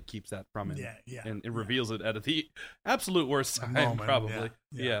Lake keeps that from him. Yeah. And it reveals it at the absolute worst time, probably.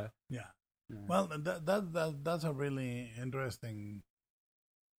 Yeah. Well, that's a really interesting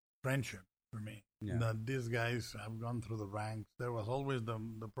friendship for me. Yeah. That these guys have gone through the ranks. There was always the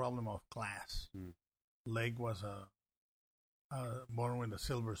problem of class. Lake was born with a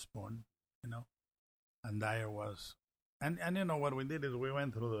silver spoon, and Dyer was, and what we did is we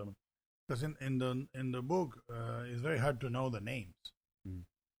went through because in the book it's very hard to know the names,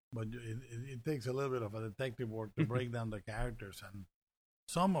 but it takes a little bit of a detective work to break down the characters, and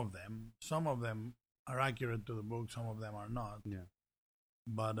some of them are accurate to the book, some of them are not. Yeah,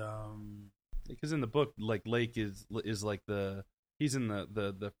 but because in the book, like Lake is like he's in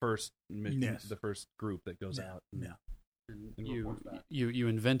the first mission, the first group that goes out. And you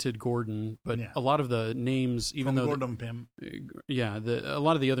invented Gordon, but Yeah. a lot of the names, even From though Gordon Pym. a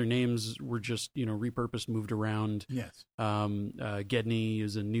lot of the other names were just repurposed, moved around. Yes. Gedney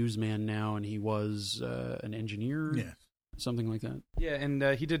is a newsman now, and he was an engineer. Yes. Something like that. Yeah, and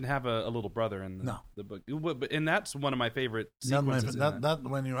he didn't have a little brother in the book. And that's one of my favorite sequences. That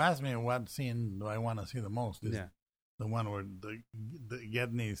when you ask me what scene do I want to see the most, is the one where the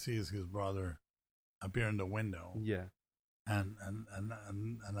Gedney sees his brother appear in the window. Yeah. And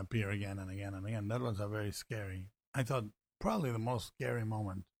appear again and again and again. That was a very scary. I thought probably the most scary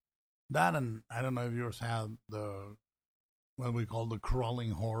moment. That, and I don't know if yours had what we call the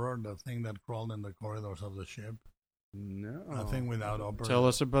crawling horror, the thing that crawled in the corridors of the ship. No, a thing without opera. Tell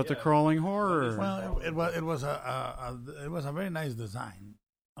us about the crawling horror. Well, it was a very nice design.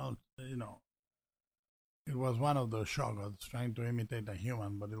 It was one of the shoggoths trying to imitate a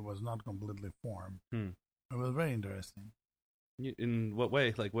human, but it was not completely formed. It was very interesting. In what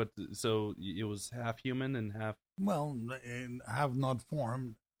way? Like what? So it was half human and half. Well, half not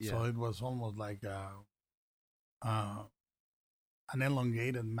formed. Yeah. So it was almost like an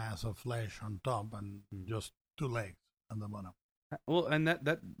elongated mass of flesh on top and just two legs at the bottom. Well, and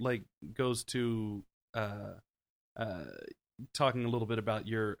that like goes to talking a little bit about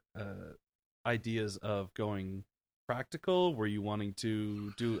your ideas of going practical. Were you wanting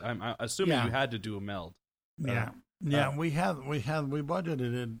to do? I'm assuming you had to do a meld. We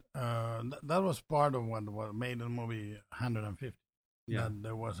budgeted it. That was part of what made the movie 150. Yeah, that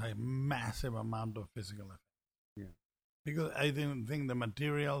there was a massive amount of physical effects. Yeah, because I didn't think the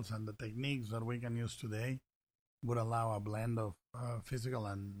materials and the techniques that we can use today would allow a blend of physical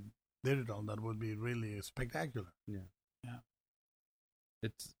and digital that would be really spectacular. Yeah.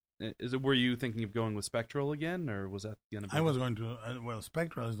 Were you thinking of going with Spectral again, or was that going to be? I was going to.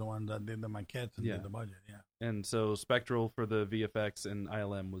 Spectral is the one that did the maquettes and did the budget. Yeah. And so Spectral for the VFX and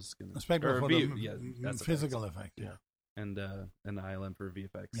ILM was going to. Spectral for the physical effects. Yeah. And ILM for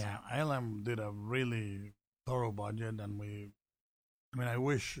VFX. Yeah, ILM did a really thorough budget, and I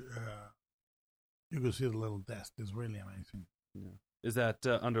wish you could see the little test. It's really amazing. Yeah. Is that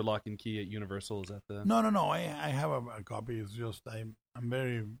under lock and key at Universal? Is that the? No. I have a copy. It's just I'm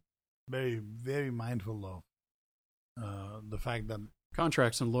very, very, very mindful of the fact that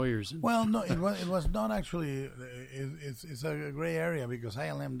contracts and lawyers. Well, no, it was not actually. It's a gray area because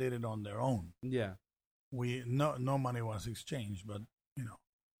ILM did it on their own. Yeah. No money was exchanged, but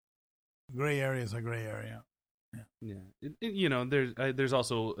gray area is a gray area. Yeah. There's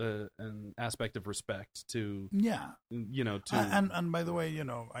also an aspect of respect to. Yeah. And by the way,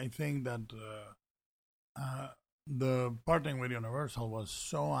 I think that the parting with Universal was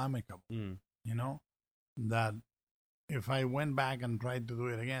so amicable. That if I went back and tried to do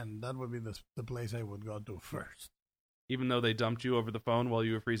it again, that would be the place I would go to first. Even though they dumped you over the phone while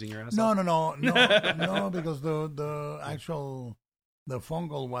you were freezing your ass off? No, because the phone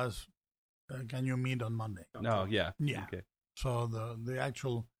call was, can you meet on Monday? No, yeah. Okay. So the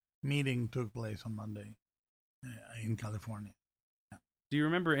actual meeting took place on Monday in California. Yeah. Do you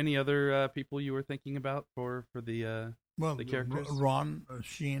remember any other people you were thinking about for the characters? Ron,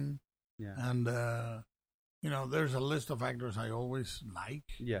 Sheen, and there's a list of actors I always like.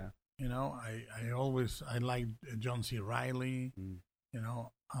 Yeah. I liked John C. Reilly.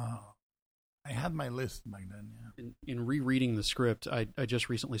 I had my list back then. Yeah. In rereading the script, I just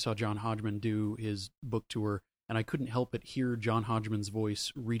recently saw John Hodgman do his book tour, and I couldn't help but hear John Hodgman's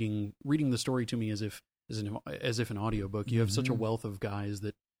voice reading the story to me as if an audiobook. You have such a wealth of guys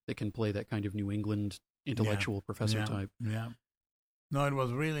that can play that kind of New England intellectual professor type. Yeah. No, it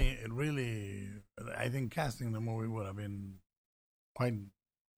really. I think casting the movie would have been quite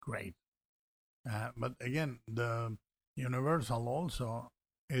great. But again, the Universal also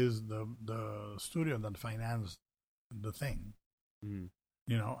is the studio that financed the thing,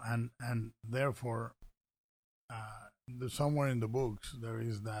 and therefore, somewhere in the books there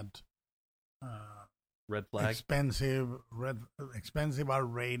is that red flag, expensive,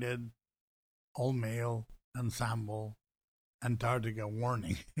 R-rated, all male ensemble, Antarctica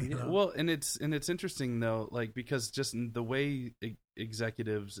warning. Well, and it's interesting though, like because just the way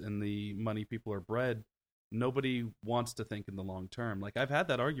executives and the money people are bred, nobody wants to think in the long term. Like I've had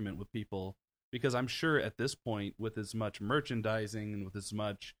that argument with people because I'm sure at this point, with as much merchandising and with as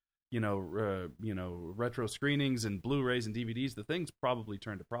much retro screenings and Blu-rays and DVDs, the thing's probably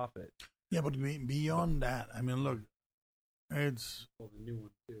turned a profit. Yeah, but beyond that, I mean, look, it's the new one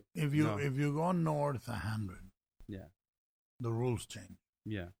too. If you go north 100, the rules change.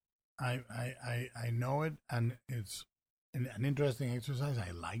 Yeah, I know it, and it's an interesting exercise.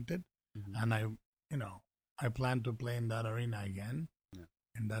 I liked it, and I plan to play in that arena again,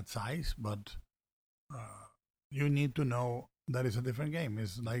 in that size. But you need to know that it's a different game.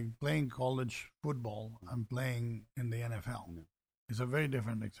 It's like playing college football and playing in the NFL. It's a very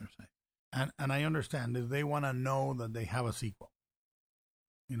different exercise. And I understand if they want to know that they have a sequel,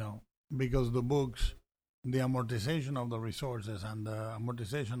 because the books, the amortization of the resources and the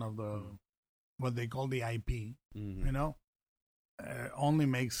amortization of the what they call the IP, only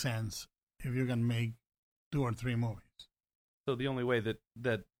makes sense if you can make 2 or 3 movies. So the only way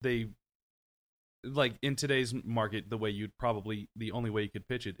that they, like in today's market, the only way you could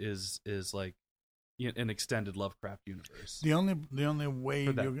pitch it is like an extended Lovecraft universe. The only way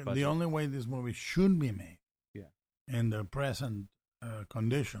the only way this movie should be made, in the present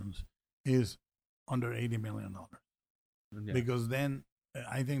conditions, is under $80 million. Because then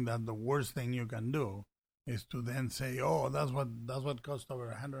I think that the worst thing you can do is to then say, "Oh, that's what cost over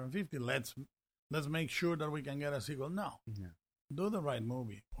 150. Let's make sure that we can get a sequel." No, do the right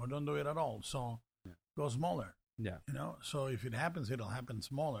movie or don't do it at all. So go smaller. So if it happens, it'll happen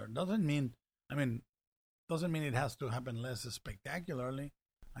smaller. Doesn't mean it has to happen less spectacularly.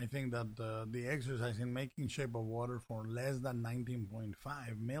 I think that the exercise in making Shape of Water for less than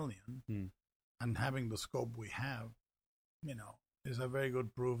 19.5 million and having the scope we have, is a very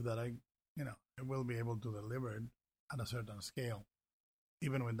good proof that I will be able to deliver it at a certain scale,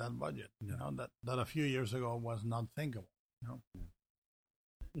 even with that budget. That a few years ago was not thinkable.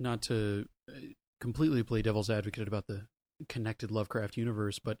 Not to completely play devil's advocate about the connected Lovecraft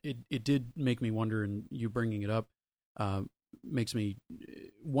universe, but it did make me wonder, and you bringing it up makes me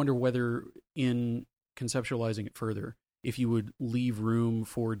wonder whether, in conceptualizing it further, if you would leave room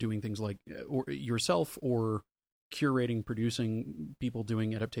for doing things like or yourself or curating, producing, people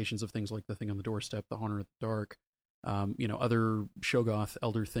doing adaptations of things like The Thing on the Doorstep, The Haunter at the Dark, other Shoggoth,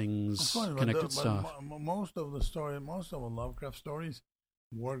 Elder Things, connected stuff. Most of the Lovecraft stories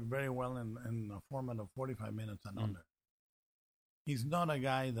work very well in a format of 45 minutes and under. He's not a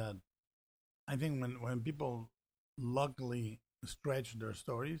guy that, I think when people luckily stretch their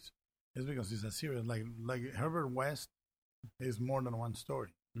stories, it's because he's a series. Like Herbert West is more than one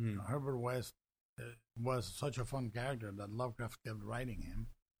story. Herbert West was such a fun character that Lovecraft kept writing him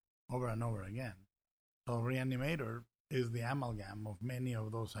over and over again. So Reanimator is the amalgam of many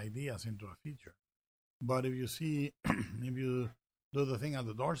of those ideas into a feature. But if you do The Thing at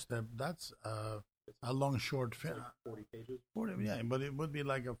the Doorstep, that's a long short film. Like 40 pages? 40, yeah, but it would be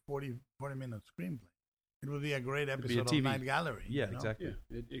like a 40-minute screenplay. It would be a great episode of Night Gallery. Yeah, exactly.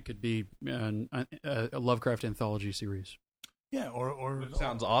 Yeah. It could be a Lovecraft anthology series. Yeah, or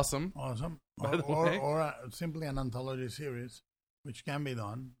sounds awesome. Awesome. Or simply an anthology series, which can be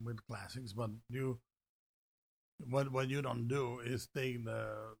done with classics. But what you don't do is take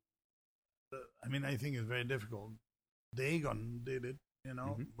I think it's very difficult. Dagon did it,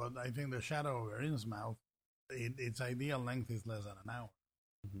 but I think The Shadow over Innsmouth, its ideal length is less than an hour.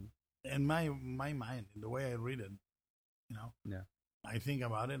 In my mind, in the way I read it, I think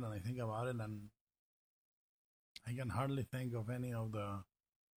about it, and I can hardly think of any of the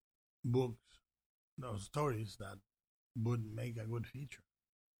books, those stories that would make a good feature.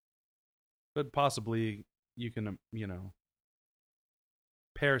 But possibly you can,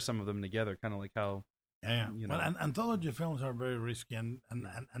 pair some of them together, kind of like how. Yeah. Well, anthology films are very risky, and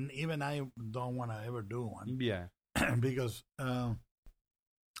even I don't want to ever do one. Yeah. Because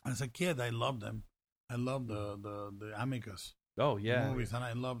as a kid, I loved them. I loved the Amicus movies, and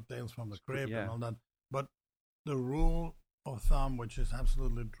I loved Tales from the Crypt and all that. But the rule of thumb, which is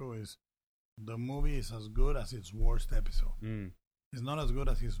absolutely true, is the movie is as good as its worst episode. It's not as good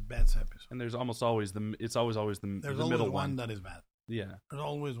as its best episode. And there's almost always There's always middle one that is bad. Yeah. There's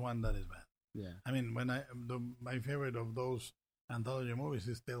always one that is bad. Yeah. I mean, my favorite of those anthology movies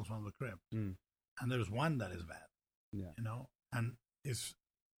is Tales from the Crypt, and there's one that is bad. Yeah. And it's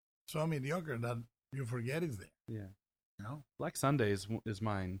so mediocre that you forget it's there. Yeah. Black Sunday is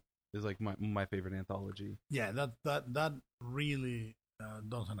mine. Is like my favorite anthology. Yeah, that really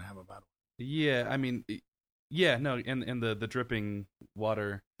doesn't have a bad one. Yeah, I mean, no, and the dripping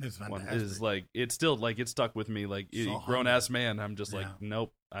water one is like, it's still like, it stuck with me. Like so grown ass man, I'm just like,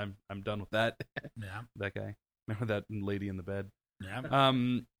 nope, I'm done with that. Yeah, that guy. Remember that lady in the bed? Yeah.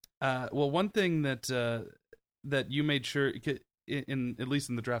 Well, one thing that you made sure, in at least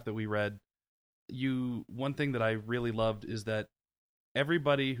in the draft that we read, one thing that I really loved is that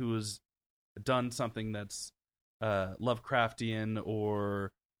everybody who has done something that's Lovecraftian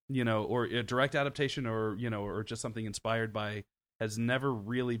or a direct adaptation or just something inspired by, has never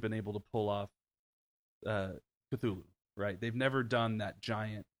really been able to pull off Cthulhu, right? They've never done that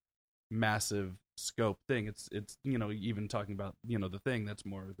giant, massive scope thing. It's even talking about the thing that's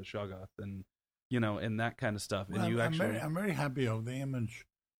more the Shoggoth and and that kind of stuff. Well, And I'm very happy of the image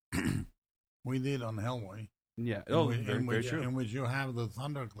we did on Hellboy. Yeah. Very true. In which you have the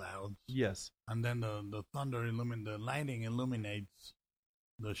thunder clouds. Yes. And then the thunder the lighting illuminates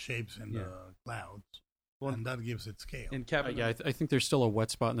the shapes in the clouds. Well, and that gives it scale. And I think there's still a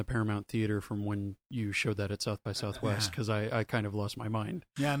wet spot in the Paramount Theater from when you showed that at South by Southwest, because I kind of lost my mind.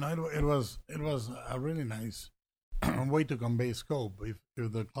 Yeah, no, it was a really nice way to convey scope. If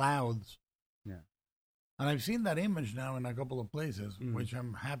the clouds, and I've seen that image now in a couple of places, which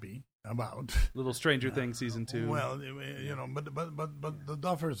I'm happy about. Little Stranger Things season 2. Well, but the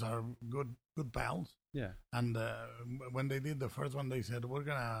Duffers are good pals. Yeah. And when they did the first one, they said we're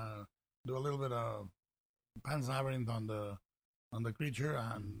gonna do a little bit of Pan's Labyrinth on the creature,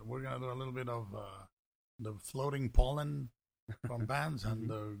 and we're gonna do a little bit of the floating pollen from Pan's and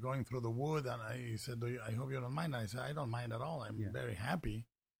going through the wood. And I said, I hope you don't mind. I said, I don't mind at all. I'm very happy.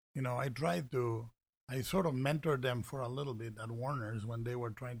 I sort of mentored them for a little bit at Warner's when they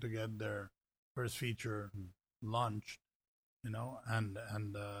were trying to get their first feature launched, and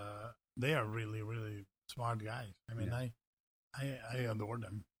they are really, really smart guys. I mean, I adore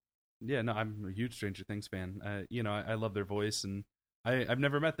them. Yeah, no, I'm a huge Stranger Things fan. I love their voice, and I've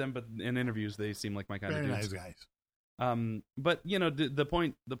never met them, but in interviews they seem like my kind of dudes. Very nice guys. But the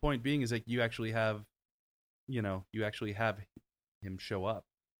point being is like you actually have him show up,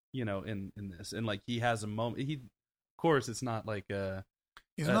 in this, and like he has a moment. Of course, it's not like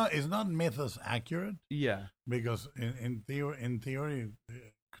it's not mythos accurate. Yeah, because in theory,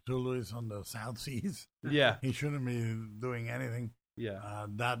 Cthulhu is on the South Seas. Yeah, he shouldn't be doing anything. Yeah,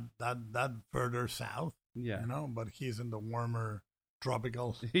 that further south. Yeah, but he's in the warmer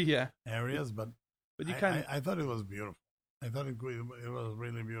tropical areas. But you I thought it was beautiful. I thought it was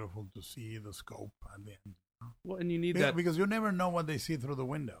really beautiful to see the scope at the end. Well, and you need that because you never know what they see through the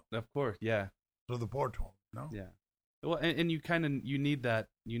window. Of course, yeah, through the porthole. Yeah. Well, and you need that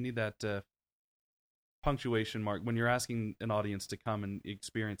punctuation mark when you're asking an audience to come and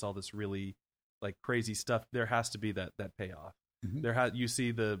experience all this really like crazy stuff. There has to be that payoff. Mm-hmm. You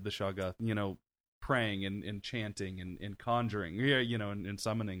see the Shoggoth, praying and chanting and conjuring, and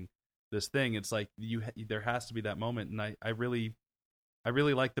summoning this thing. It's like there has to be that moment, and I really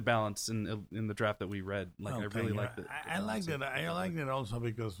like the balance in the draft that we read. Like I really liked it. I liked it. I liked it also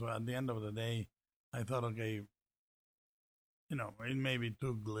because at the end of the day, I thought, okay, it may be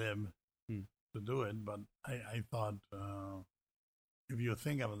too glib to do it, but I thought if you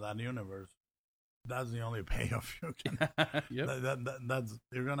think of that universe, that's the only payoff you can. That's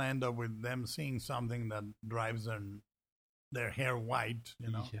you're gonna end up with them seeing something that drives their hair white.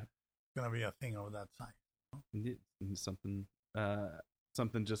 It's gonna be a thing of that size.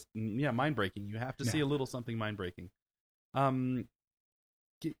 Something just mind breaking. You have to see a little something mind breaking. Can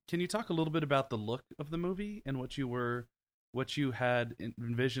you talk a little bit about the look of the movie and what you had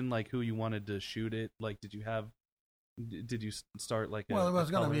envisioned, like who you wanted to shoot it? Like, did you start like it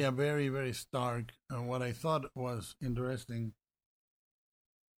was going to be a very, very stark, what I thought was interesting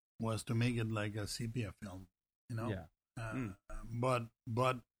was to make it like a sepia film, but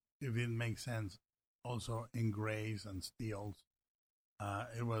if it makes sense also in grays and steels.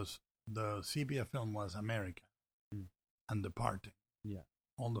 It was the sepia film was America and Departing. Yeah,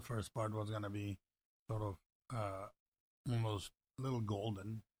 all the first part was going to be sort of almost a little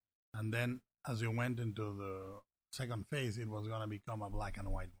golden, and then as you went into the second phase, it was going to become a black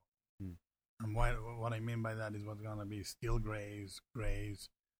and white one. And what I mean by that is what's going to be steel grays.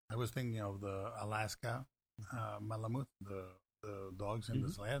 I was thinking of the Alaska Malamute, the dogs in the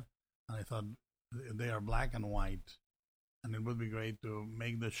sled, and I thought they are black and white. And it would be great to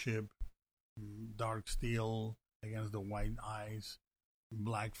make the ship dark steel against the white eyes,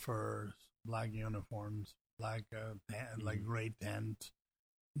 black furs, black uniforms, black like gray tent,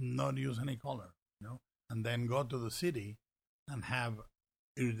 not use any color, and then go to the city and have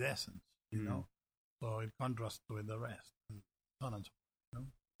iridescence, so it contrasts with the rest, and so on and so forth.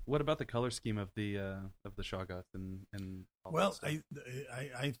 What about the color scheme of the Shoggoth and all well, I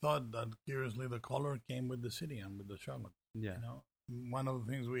thought that curiously the color came with the city and with the Shoggoth. Yeah. One of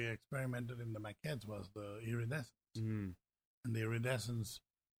the things we experimented in the maquettes was the iridescence, and the iridescence,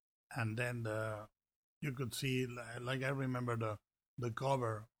 and then you could see, like I remember the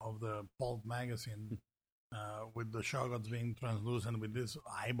cover of the Pulp magazine with the Shoggoths being translucent with these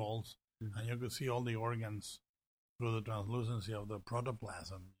eyeballs, and you could see all the organs through the translucency of the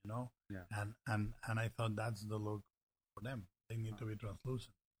protoplasm, and I thought that's the look for them. They need to be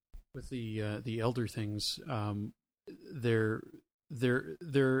translucent. With the Elder Things, they're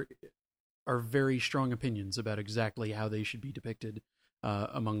are very strong opinions about exactly how they should be depicted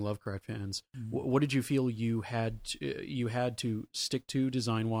among Lovecraft fans. Mm-hmm. What did you feel you had to stick to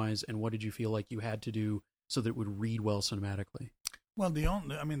design wise, and what did you feel like you had to do so that it would read well cinematically? Well,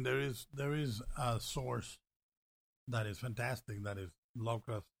 there is a source that is fantastic. That is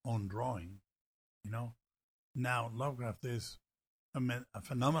Lovecraft's own drawing. Now Lovecraft is a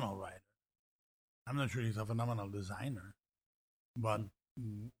phenomenal writer. I'm not sure he's a phenomenal designer, but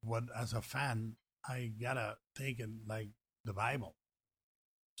as a fan, I gotta take it like the Bible.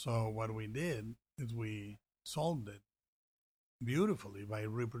 So what we did is we solved it beautifully by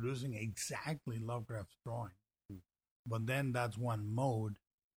reproducing exactly Lovecraft's drawing. But then that's one mode,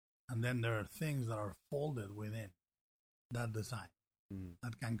 and then there are things that are folded within that design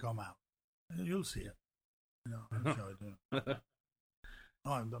that can come out. You'll see it. I'll show it to you.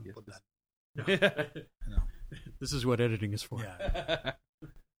 Oh, don't put that. This is what editing is for. Yeah.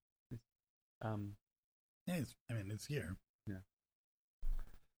 It's here. Yeah.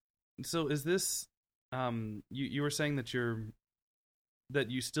 So is this? You were saying that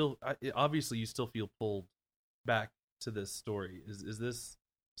you still obviously you still feel pulled back to this story. Is this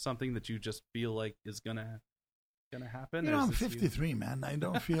something that you just feel like is gonna happen? I'm 53, man. I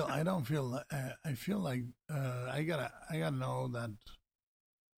feel like I gotta know that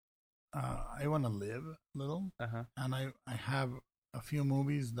I want to live a little, and I have a few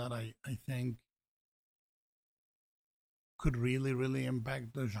movies that I think could really, really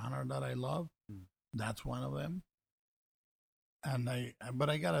impact the genre that I love. That's one of them. But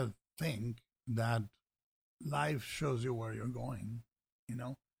I gotta think that life shows you where you're going.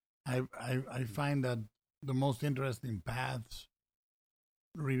 I find that the most interesting paths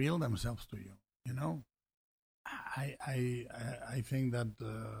reveal themselves to you. I think that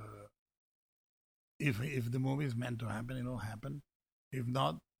if the movie is meant to happen, it'll happen. If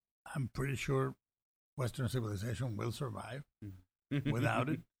not, I'm pretty sure Western civilization will survive without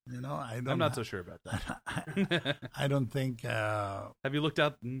it. I'm not so sure about that. I don't think. Have you looked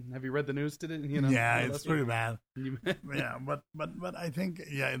out? Have you read the news today? Yeah, it's pretty bad. Yeah, but I think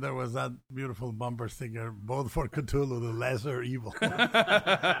there was that beautiful bumper sticker, both for Cthulhu, the lesser evil.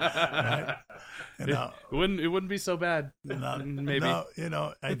 Right? It wouldn't be so bad. Maybe.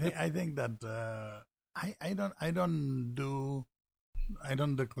 No, I think that I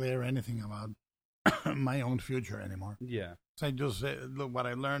don't declare anything about my own future anymore. Yeah. So I just say, look, what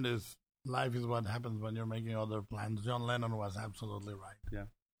I learned is life is what happens when you're making other plans. John Lennon was absolutely right. Yeah.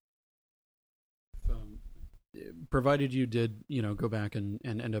 Provided you did, go back and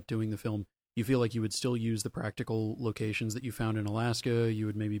end up doing the film, you feel like you would still use the practical locations that you found in Alaska. You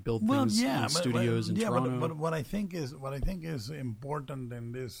would maybe build things in studios in Toronto. But what I think is important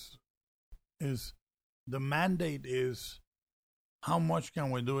in this is the mandate is how much can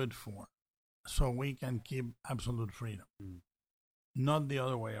we do it for, so we can keep absolute freedom, not the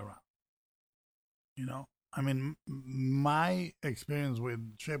other way around. My experience with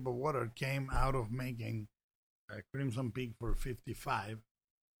Shape of Water came out of making Crimson Peak for 55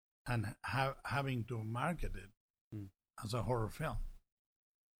 and having to market it as a horror film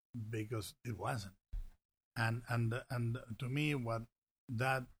because it wasn't. And to me, what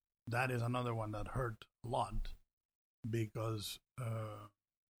that is another one that hurt a lot, because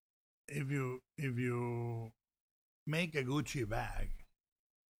if you make a Gucci bag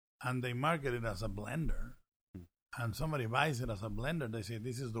and they market it as a blender, and somebody buys it as a blender, they say,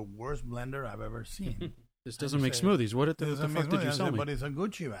 this is the worst blender I've ever seen. This doesn't make smoothies. What the fuck did you sell me? But it's a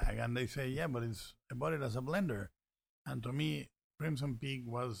Gucci bag. And they say, yeah, but I bought it as a blender. And to me, Crimson Peak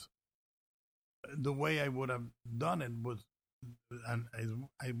was the way I would have done it was, and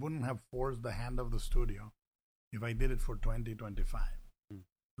I wouldn't have forced the hand of the studio if I did it for 2025.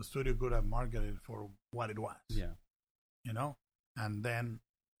 The studio could have marketed it for what it was. Yeah. And then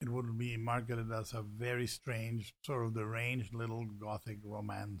it would be marketed as a very strange, sort of deranged little gothic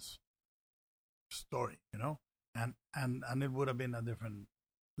romance story, and it would have been a different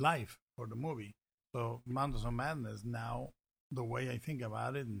life for the movie. So Mountains of Madness now, the way I think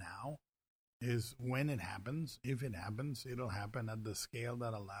about it now, is when it happens, if it happens, it'll happen at the scale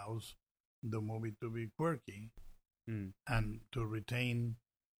that allows the movie to be quirky and to retain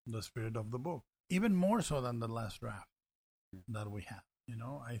the spirit of the book, even more so than the last draft that we have.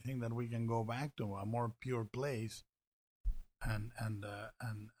 I think that we can go back to a more pure place and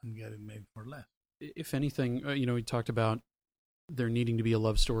get it made for less. If anything, we talked about there needing to be a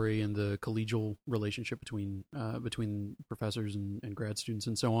love story and the collegial relationship between professors and grad students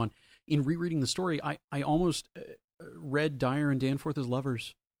and so on. In rereading the story, I almost read Dyer and Danforth as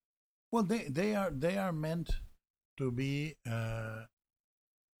lovers. Well, they are meant to be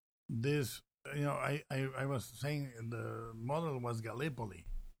this, I was saying the model was Gallipoli,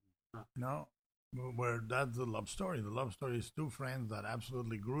 where that's the love story. The love story is two friends that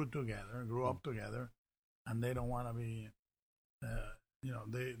absolutely grew up together, and they don't want to be,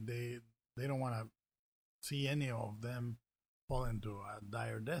 they don't want to see any of them fall into a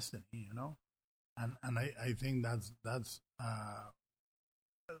dire destiny, and I think that's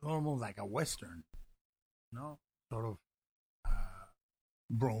almost like a Western, sort of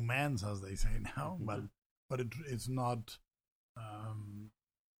bromance, as they say now, but it's not.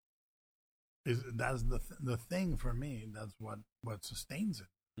 That's the thing for me. That's what sustains it,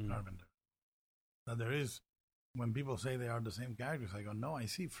 Carpenter. That there is, when people say they are the same characters, I go, no, I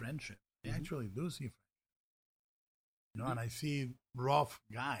see friendship. I actually do see friendship. And I see rough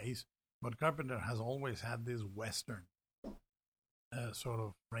guys, but Carpenter has always had this Western sort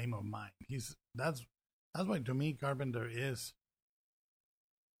of frame of mind. That's why, to me, Carpenter is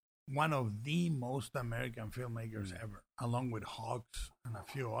one of the most American filmmakers ever, along with Hawks and a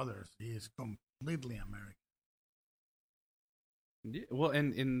few others. He is completely American. Yeah, well,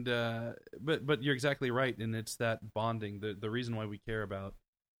 but you're exactly right, and it's that bonding. The reason why we care about,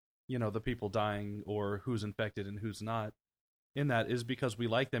 the people dying or who's infected and who's not, in that is because we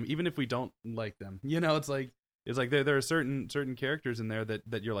like them, even if we don't like them. It's like there are certain characters in there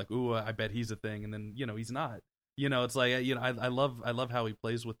that you're like, ooh, I bet he's a thing, and then he's not. It's like I love how he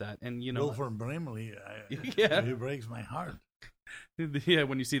plays with that, and Wilford Brimley, he breaks my heart. Yeah,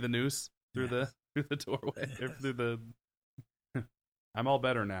 when you see the noose through the doorway, or through the, I'm all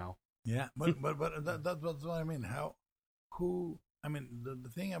better now. Yeah, but that's what I mean. The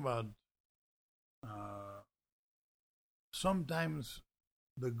thing about sometimes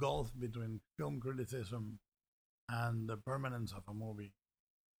the gulf between film criticism and the permanence of a movie,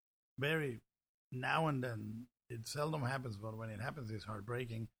 very now and then. It seldom happens, but when it happens, it's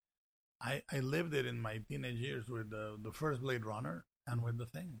heartbreaking. I lived it in my teenage years with the first Blade Runner and with The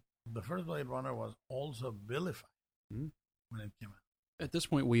Thing. The first Blade Runner was also vilified when it came out. At this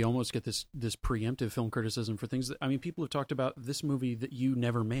point, we almost get this preemptive film criticism for things that, people have talked about this movie that you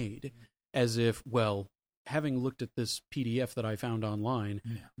never made, as if, well, having looked at this PDF that I found online,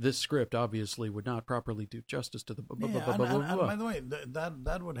 this script obviously would not properly do justice to the and by the way,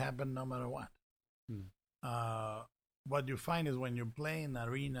 that would happen no matter what. What you find is when you play in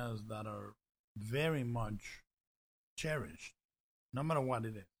arenas that are very much cherished, no matter what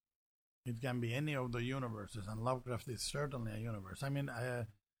it is. It can be any of the universes, and Lovecraft is certainly a universe.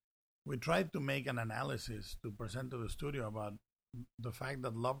 We tried to make an analysis to present to the studio about the fact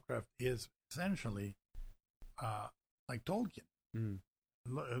that Lovecraft is essentially like Tolkien.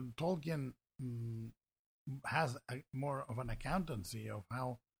 Tolkien has more of an accountancy of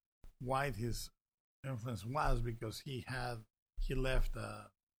how wide his influence was, because he left a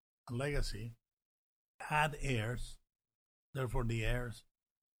legacy, had heirs, therefore the heirs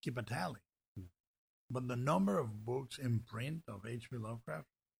keep a tally. But the number of books in print of H.P. Lovecraft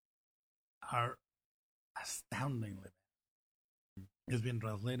are astoundingly bad. It's been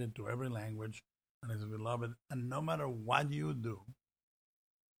translated to every language and is beloved. And no matter what you do,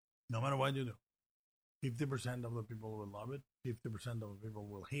 50% of the people will love it, 50% of the people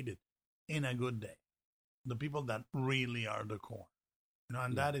will hate it in a good day. The people that really are the core.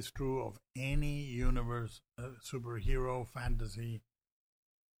 And that is true of any universe, superhero, fantasy,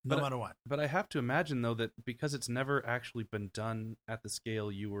 no matter what. But I have to imagine, though, that because it's never actually been done at the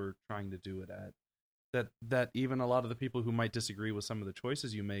scale you were trying to do it at, that even a lot of the people who might disagree with some of the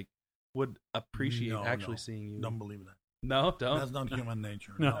choices you make would appreciate seeing you. Don't believe that. No, don't. That's not human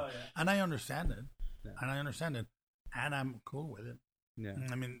nature. No. Oh, yeah. And I understand it. And I'm cool with it. Yeah.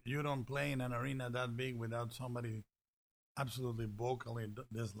 You don't play in an arena that big without somebody absolutely vocally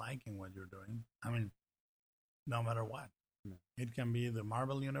disliking what you're doing. No matter what. Yeah. It can be the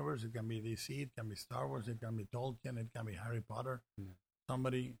Marvel Universe, it can be DC, it can be Star Wars, it can be Tolkien, it can be Harry Potter. Yeah.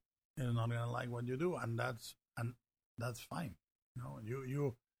 Somebody is not going to like what you do, and that's fine.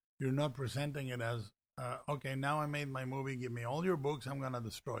 You're not presenting it as, okay, now I made my movie, give me all your books, I'm going to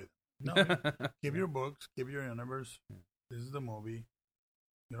destroy them. No, give your books, give your universe. Yeah. This is the movie.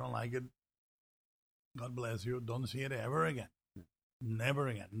 You don't like it, God bless you. Don't see it ever again. Never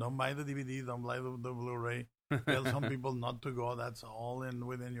again. Don't buy the DVD. Don't buy the Blu-ray. Tell some people not to go. That's all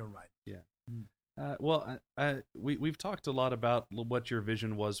within your right. Yeah. We've talked a lot about what your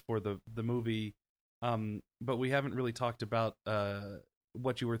vision was for the movie, but we haven't really talked about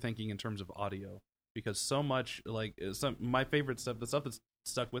what you were thinking in terms of audio, because so much, like, my favorite stuff, the stuff that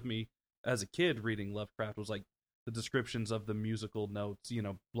stuck with me as a kid reading Lovecraft was like descriptions of the musical notes,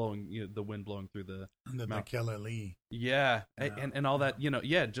 blowing, the wind blowing through the and the mouth. Kelly. Yeah, and all that,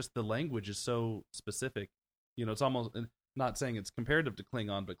 just the language is so specific. It's almost, not saying it's comparative to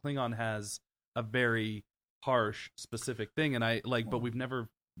Klingon, but Klingon has a very harsh, specific thing, and but we've never,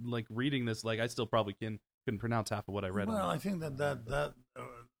 reading this, I still probably couldn't pronounce half of what I read. Well, I think that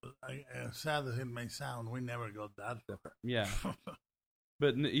as sad as it may sound, we never got that far. Yeah.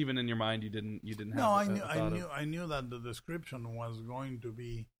 But even in your mind, you didn't have. No, I knew that the description was going to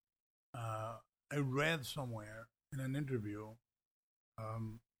be. I read somewhere in an interview,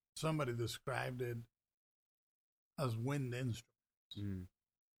 somebody described it as wind instruments,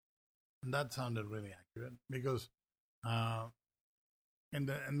 and that sounded really accurate because in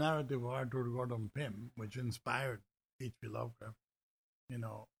the narrative of Arthur Gordon Pym, which inspired H.P. Lovecraft,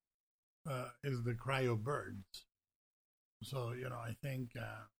 is the cry of birds. So, I think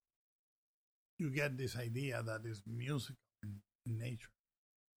you get this idea that is musical in nature,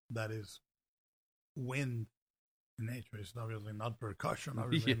 that is wind in nature. It's obviously not percussion,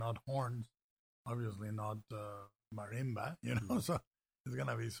 obviously not horns, obviously not marimba, so it's going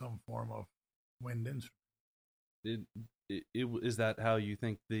to be some form of wind instrument. Is that how you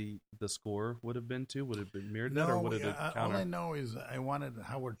think the score would have been too? Would it have been mirrored that, or would it have counter? All I know is I wanted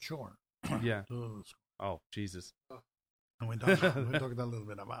Howard Shore to do the score. Oh, Jesus. And we talked a little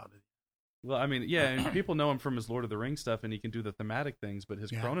bit about it. Well, I mean, yeah, and people know him from his Lord of the Rings stuff, and he can do the thematic things, but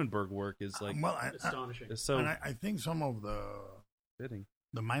his Cronenberg work is astonishing. It's so, and I think some of the fitting.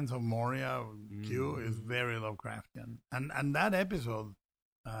 The Mines of Moria Q is very Lovecraftian, and that episode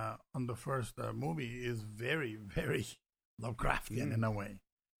on the first movie is very, very Lovecraftian in a way.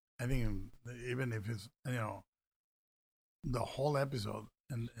 I think even if it's the whole episode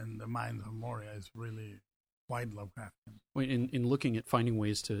in the Mines of Moria is really quite Lovecraftian. In looking at finding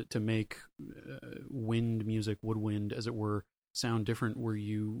ways to make wind music, woodwind, as it were, sound different, were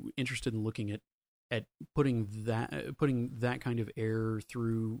you interested in looking at putting that kind of air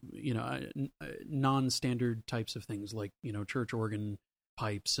through non-standard types of things like church organ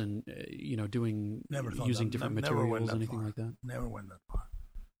pipes and using different materials, anything like that? Never went that far.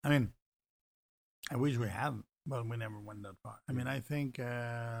 I mean, I wish we had, but we never went that far. I mean, I think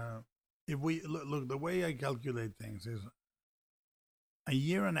if we look, the way I calculate things is a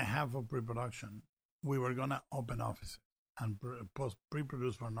year and a half of pre-production. We were gonna open offices and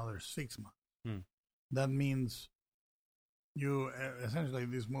pre-produce for another 6 months. That means you essentially,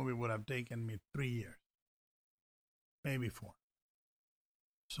 this movie would have taken me 3 years, maybe 4.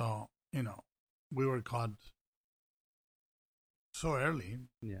 So we were caught so early,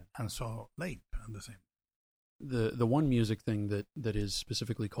 and so late at the same time. The one music thing that is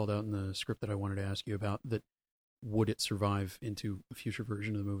specifically called out in the script that I wanted to ask you about, that would it survive into a future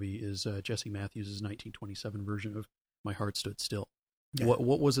version of the movie, is Jesse Matthews' 1927 version of My Heart Stood Still. Yeah.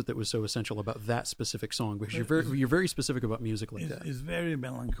 What was it that was so essential about that specific song? Because you're very specific about music like that. It's very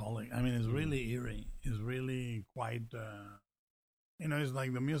melancholic. I mean, it's really eerie. It's really quite. It's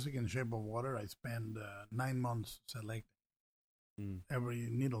like the music in Shape of Water. I spent 9 months selecting every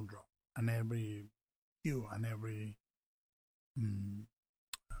needle drop and every cue and every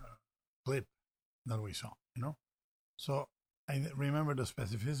clip that we saw. So I remember the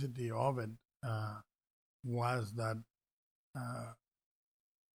specificity of it was that.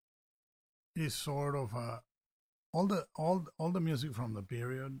 Is sort of all the music from the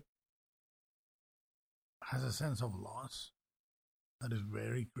period has a sense of loss that is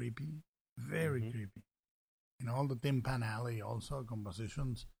very creepy, very creepy. All the Timpan Alley also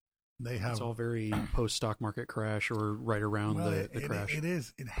compositions, they have. It's all very post stock market crash or right around the crash. It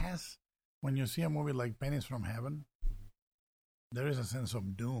is. It has. When you see a movie like Pennies from Heaven, there is a sense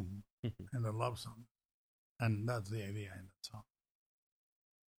of doom in the love song, and that's the idea in that song.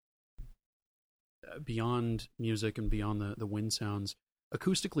 Beyond music and beyond the wind sounds,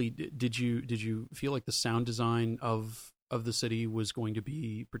 acoustically, did you feel like the sound design of the city was going to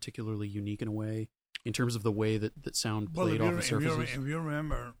be particularly unique in a way, in terms of the way that sound played off the surfaces? If you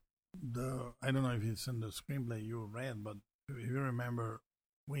remember I don't know if it's in the screenplay you read, but if you remember,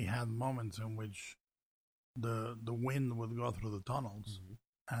 we had moments in which the wind would go through the tunnels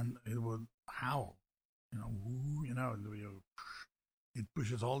and it would howl, it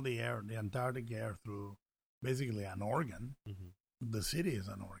pushes all the air, the Antarctic air, through basically an organ. The city is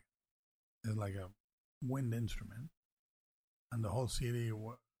an organ. It's like a wind instrument. And the whole city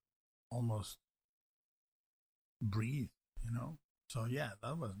almost breathed, So yeah,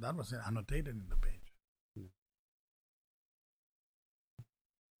 that was annotated in the page.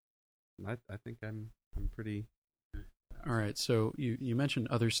 I think I'm pretty. All right, so you mentioned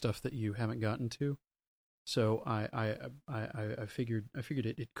other stuff that you haven't gotten to. So I figured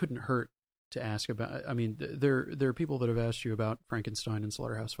it couldn't hurt to ask about. I mean, there are people that have asked you about Frankenstein and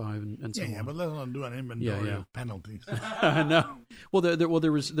Slaughterhouse-Five and so on. Yeah, but let's not do an inventory of penalties. No, well,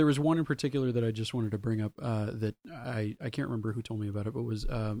 there was one in particular that I just wanted to bring up that I can't remember who told me about it, but it was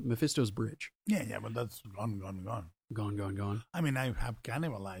Mephisto's bridge. Yeah, but that's gone. Gone. I mean, I have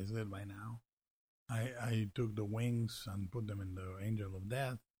cannibalized it by now. I took the wings and put them in the Angel of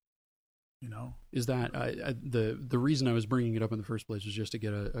Death. You know, is that the reason I was bringing it up in the first place was just to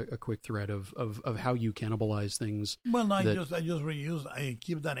get a quick thread of how you cannibalize things. Well, no, I just reused. I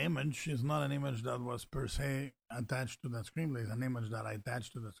keep that image. It's not an image that was per se attached to that screenplay. It's an image that I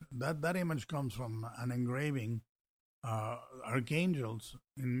attached to that image comes from an engraving. Archangels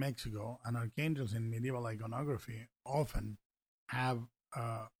in Mexico and archangels in medieval iconography often have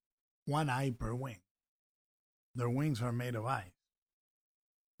one eye per wing. Their wings are made of ice.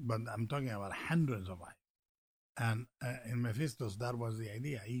 But I'm talking about hundreds of eyes. And in Mephisto's, that was the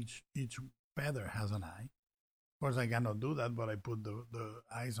idea. Each feather has an eye. Of course, I cannot do that, but I put the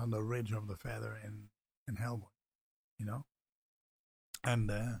eyes on the ridge of the feather in Hellboy, you know?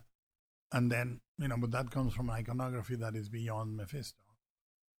 And then, you know, but that comes from iconography that is beyond Mephisto.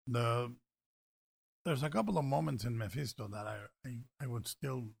 There's a couple of moments in Mephisto that I would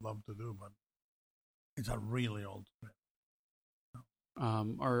still love to do, but it's a really old script.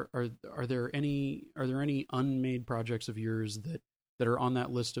 Are there any unmade projects of yours that are on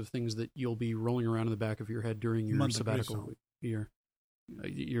that list of things that you'll be rolling around in the back of your head during your sabbatical year? Now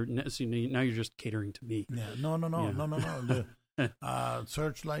you're just catering to me. Yeah, no. The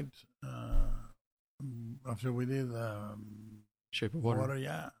Searchlight. After we did Shape of Water.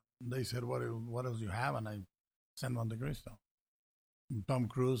 Yeah, they said what else you have, and I sent Monte Cristo. Tom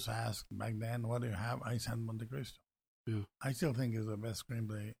Cruise asked back then, "What do you have?" I sent Monte Cristo. Yeah. I still think it's the best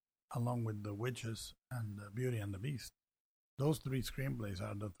screenplay, along with The Witches and Beauty and the Beast. Those three screenplays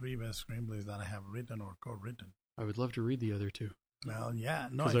are the three best screenplays that I have written or co-written. I would love to read the other two. Well, yeah,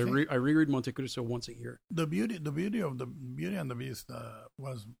 no, because I reread Monte Cristo once a year. The beauty of the Beauty and the Beast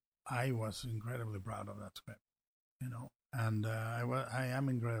I was incredibly proud of that script, you know, and I am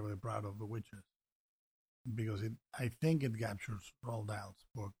incredibly proud of The Witches because I think it captures Roald Dahl's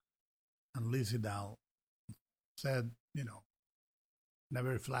book, and Lizzie Dahl said, you know, in a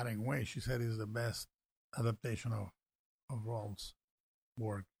very flattering way, she said it's the best adaptation of Roald's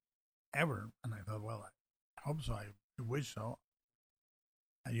work ever. And I thought, well, I hope so. I wish so.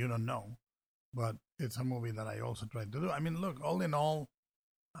 And you don't know. But it's a movie that I also tried to do. I mean, look, all in all,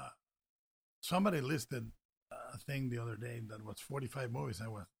 somebody listed a thing the other day that was 45 movies.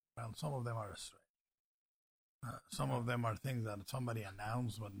 Some of them are strange. Some of them are things that somebody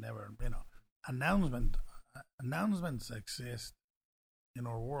announced but never, you know. Announcements exist in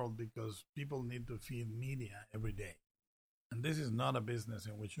our world because people need to feed media every day, and this is not a business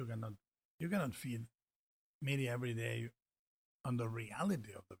in which you cannot feed media every day on the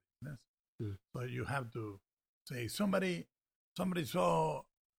reality of the business. So you have to say somebody saw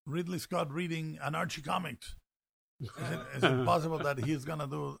Ridley Scott reading an Archie comics. Is it possible that he's gonna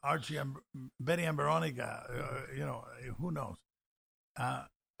do Archie and Betty and Veronica? You know, who knows?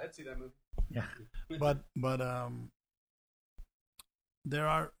 I'd see that movie. Yeah, but there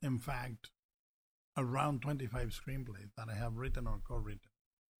are, in fact, around 25 screenplays that I have written or co-written.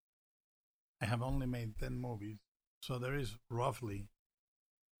 I have only made 10 movies, so there is roughly,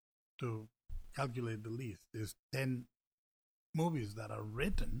 to calculate the list, there's 10 movies that are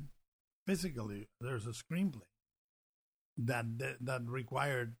written. Physically, there's a screenplay that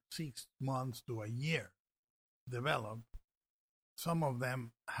required 6 months to a year to develop. Some of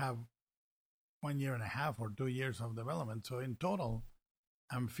them have 1.5 years or 2 years of development. So in total,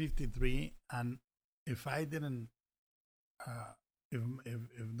 I'm 53. And if I didn't, if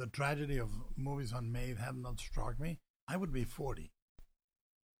the tragedy of movies unmade had not struck me, I would be 40.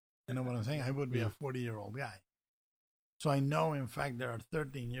 You know what I'm saying? I would be a 40-year-old guy. So I know, in fact, there are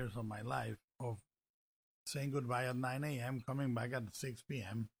 13 years of my life of saying goodbye at 9 a.m., coming back at 6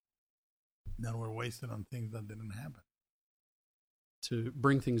 p.m. that were wasted on things that didn't happen. To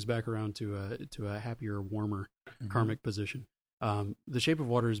bring things back around to a happier, warmer karmic position. The Shape of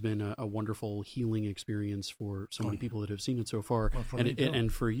Water has been a wonderful healing experience for so many people that have seen it so far, well,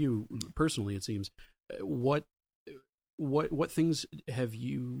 and for you personally, it seems. What things have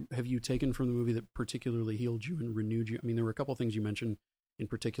you taken from the movie that particularly healed you and renewed you? I mean, there were a couple of things you mentioned in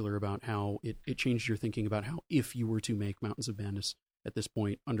particular about how it changed your thinking about how, if you were to make Mountains of Madness at this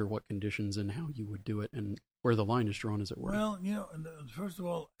point, under what conditions and how you would do it, and where the line is drawn, as it were. Well, you know, first of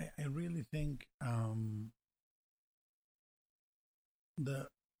all, I really think the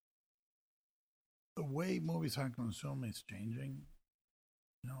the way movies are consumed is changing,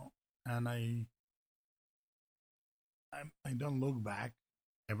 and I don't look back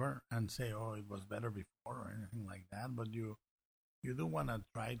ever and say, oh, it was better before or anything like that. But you do want to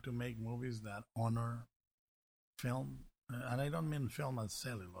try to make movies that honor film, and I don't mean film as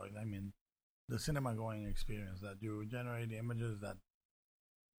celluloid. I mean the cinema going experience, that you generate images that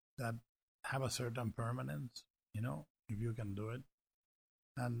have a certain permanence. If you can do it,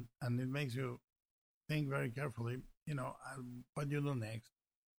 and it makes you think very carefully. What you do next.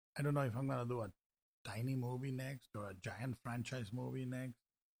 I don't know if I'm gonna do a tiny movie next or a giant franchise movie next.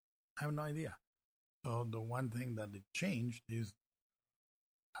 I have no idea. So the one thing that it changed is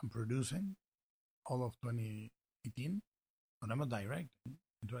I'm producing all of 2018, but I'm not directing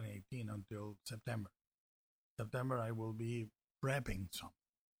in 2018 until September. September I will be prepping some.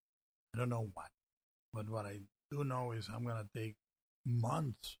 I don't know what, but what I do know is I'm gonna take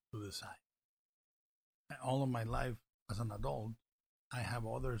months to decide. All of my life as an adult, I have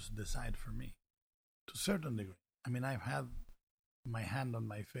others decide for me to a certain degree. I mean, I've had my hand on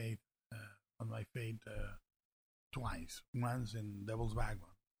my fate twice. Once in Devil's Backbone,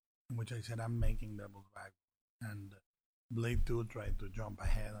 in which I said I'm making Devil's Backbone, and Blade 2 tried to jump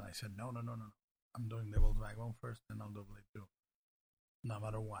ahead, and I said no. I'm doing Devil's Backbone first, and I'll do Blade 2, no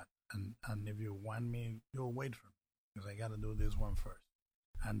matter what. And if you want me, you'll wait for me because I got to do this one first.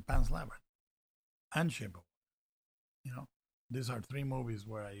 And Pan's Labyrinth and Shape of Water. These are three movies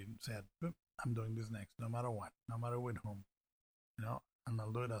where I said, I'm doing this next, no matter what, no matter with whom, and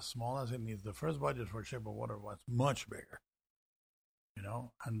I'll do it as small as it needs. The first budget for Shape of Water was much bigger,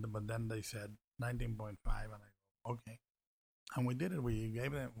 but then they said 19.5, and I go, okay. And we did it. We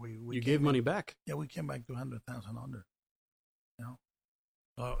gave it. You gave money back. Yeah, we came back 200,000 under.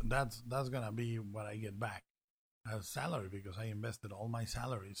 So that's gonna be what I get back as salary, because I invested all my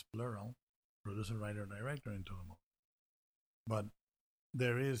salaries, plural, producer, writer, director, into the movie. But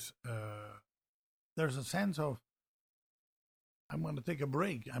there's a sense of I'm going to take a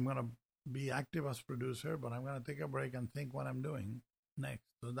break. I'm going to be active as producer, but I'm going to take a break and think what I'm doing next.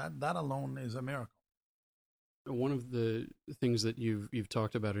 So that alone is a miracle. One of the things that you've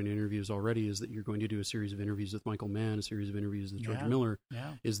talked about in interviews already is that you're going to do a series of interviews with Michael Mann, a series of interviews with George Miller.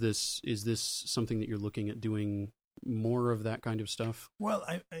 Yeah. Is this something that you're looking at doing more of that kind of stuff? Well,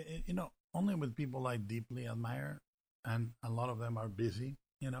 I only with people I deeply admire, and a lot of them are busy,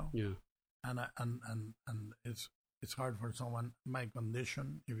 Yeah. And it's hard for someone. My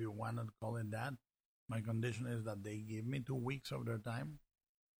condition, if you want to call it that, my condition is that they give me 2 weeks of their time,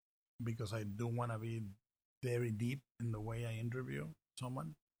 because I do want to be very deep in the way I interview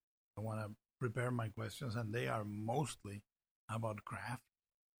someone. I want to prepare my questions, and they are mostly about craft.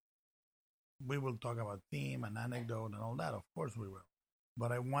 We will talk about theme and anecdote and all that. Of course we will.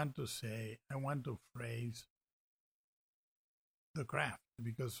 But I want to phrase the craft,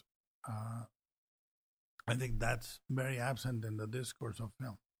 because I think that's very absent in the discourse of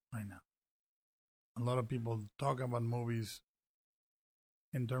film right now. A lot of people talk about movies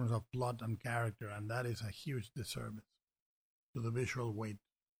in terms of plot and character, and that is a huge disservice to the visual weight,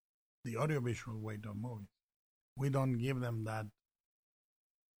 the audiovisual weight of movies. We don't give them that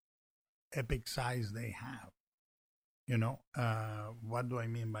epic size they have. What do I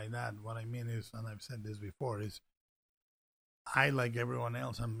mean by that? What I mean is, and I've said this before, is I, like everyone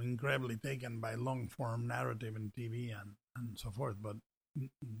else, I'm incredibly taken by long-form narrative in TV and so forth, but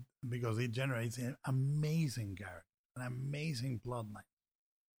because it generates an amazing character, an amazing plot line.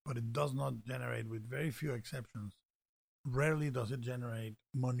 But it does not generate, with very few exceptions, rarely does it generate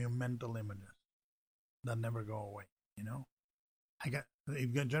monumental images that never go away,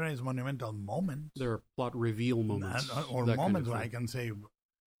 It generates monumental moments. There are plot reveal moments. Or moments where I can say,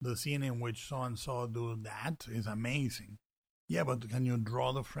 the scene in which so-and-so do that is amazing. Yeah, but can you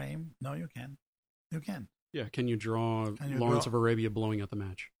draw the frame? No, you can't. You can't. Yeah, can you draw Lawrence of Arabia blowing at the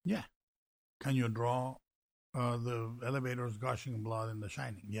match? Yeah. Can you draw the elevators gushing blood in The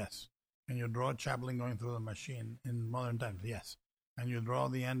Shining? Yes. Can you draw Chaplin going through the machine in Modern Times? Yes. Can you draw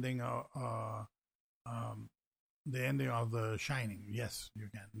the ending of The Shining? Yes, you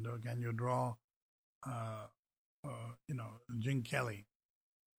can. Can you draw, Gene Kelly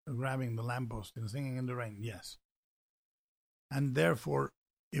grabbing the lamppost and singing in the rain? Yes. And therefore,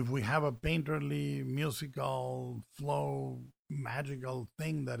 if we have a painterly, musical, flow, magical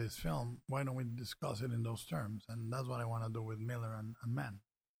thing that is film, why don't we discuss it in those terms? And that's what I want to do with Miller and Mann.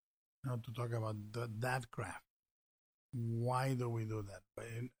 To talk about that craft. Why do we do that?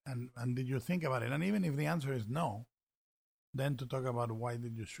 And did you think about it? And even if the answer is no, then to talk about why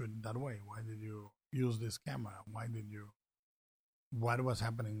did you shoot it that way? Why did you use this camera? What was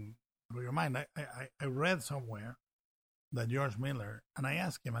happening blow your mind. I read somewhere that George Miller, and I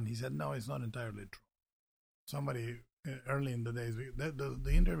asked him, and he said, no, it's not entirely true. Somebody early in the days,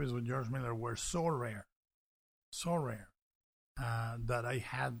 the interviews with George Miller were so rare, that I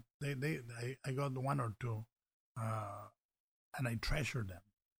had, I got one or two, and I treasured them,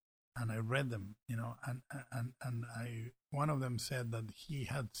 and I read them, and one of them said that he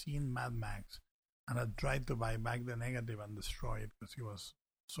had seen Mad Max and had tried to buy back the negative and destroy it because he was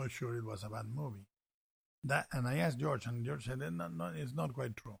so sure it was a bad movie. And I asked George, and George said, no, it's not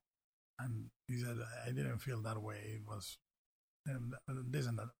quite true. And he said, I didn't feel that way. It was this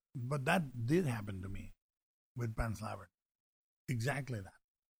and that. But that did happen to me with Pan's Labyrinth. Exactly that.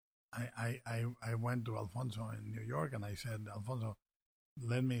 I went to Alfonso in New York, and I said, Alfonso,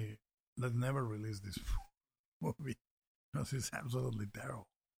 let's never release this movie because it's absolutely terrible.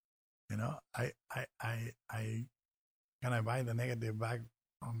 Can I buy the negative back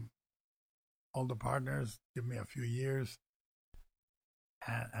from all the partners? Give me a few years.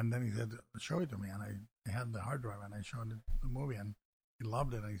 And then he said, show it to me. And I had the hard drive, and I showed him the movie, and he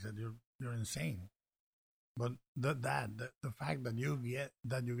loved it. And he said, you're insane. But the fact that you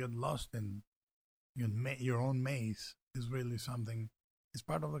get lost in your own maze is really something. It's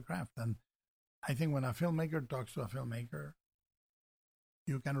part of the craft. And I think when a filmmaker talks to a filmmaker,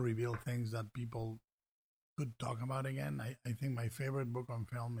 you can reveal things that people could talk about again. I think my favorite book on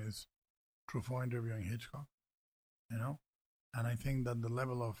film is Truffaut interviewing Hitchcock, and I think that the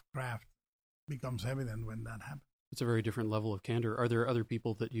level of craft becomes evident when that happens. It's a very different level of candor. Are there other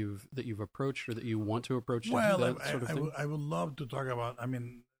people that you've approached or that you want to approach to do that sort of thing? I would love to talk about. I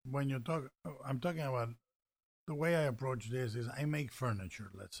mean, when you talk, I'm talking about the way I approach this is I make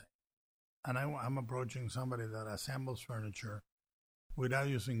furniture, let's say, and I'm approaching somebody that assembles furniture without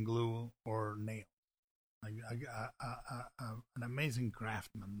using glue or nails, like an amazing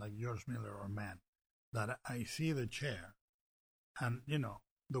craftsman like George Miller or Mann, that I see the chair, and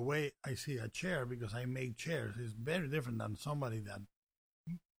the way I see a chair, because I make chairs, is very different than somebody that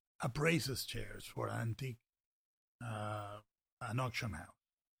appraises chairs for an auction house.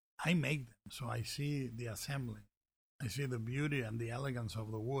 I make them, so I see the assembly, I see the beauty and the elegance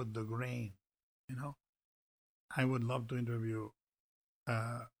of the wood, the grain. I would love to interview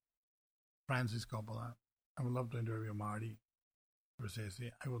Francis Coppola. I would love to interview Marty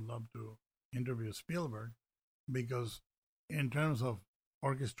Scorsese. I would love to interview Spielberg, because in terms of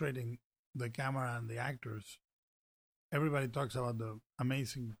orchestrating the camera and the actors, everybody talks about the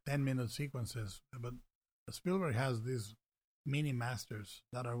amazing 10-minute sequences, but Spielberg has these mini masters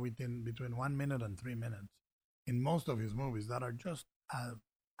that are between 1 minute and 3 minutes in most of his movies that are just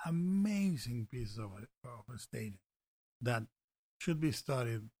amazing pieces of staging that should be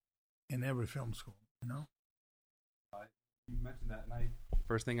studied in every film school. You mentioned that, and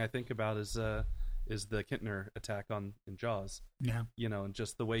first thing I think about is the Kintner attack in Jaws. Yeah. And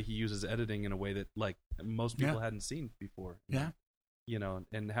just the way he uses editing in a way that like most people hadn't seen before. Yeah.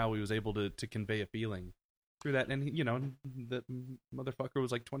 And how he was able to convey a feeling through that, and the motherfucker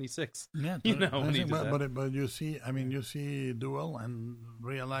was like 26. Yeah. When he did that. But you see Duel and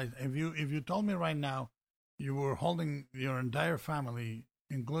realize if you told me right now you were holding your entire family,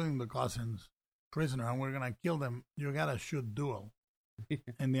 including the cousins, prisoner, and we're gonna kill them, you gotta shoot Duel.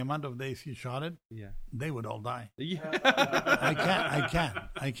 And the amount of days he shot it, they would all die. Yeah. I can't.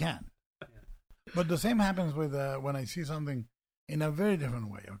 Yeah. But the same happens with when I see something in a very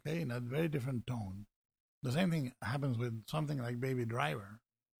different way, okay, in a very different tone. The same thing happens with something like Baby Driver.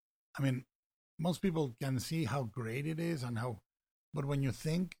 I mean, most people can see how great it is but when you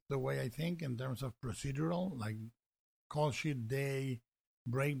think the way I think in terms of procedural, like call sheet day,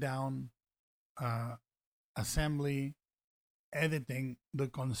 breakdown, assembly, editing, the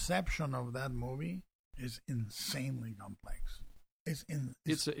conception of that movie is insanely complex.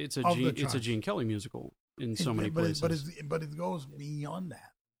 It's a Gene Kelly musical in so many places. But it goes beyond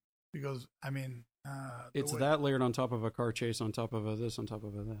that, because it's that layered on top of a car chase, on top of this, on top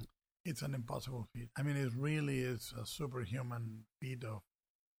of that. It's an impossible feat. It really is a superhuman feat of.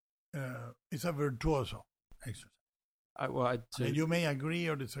 It's a virtuoso exercise. You may agree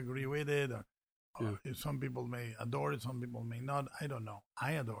or disagree with it, or some people may adore it, some people may not. I don't know.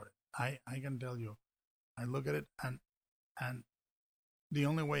 I adore it. I can tell you, I look at it, and the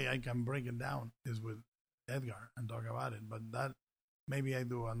only way I can break it down is with Edgar and talk about it. But that maybe I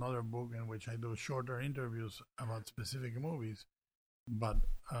do another book in which I do shorter interviews about specific movies. But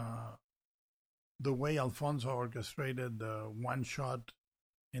the way Alfonso orchestrated the one shot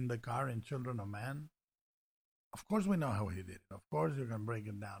in the car in Children of Man, of course we know how he did it. Of course you can break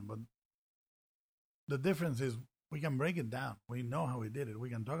it down, but the difference is we can break it down. We know how we did it. We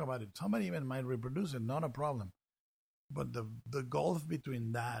can talk about it. Somebody even might reproduce it, not a problem. But the gulf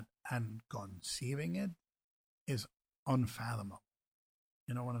between that and conceiving it is unfathomable.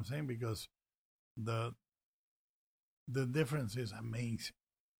 You know what I'm saying? Because the difference is amazing.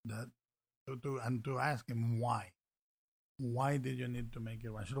 That to ask him why did you need to make it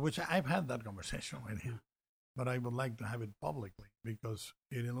one shot? Which I've had that conversation with him, but I would like to have it publicly because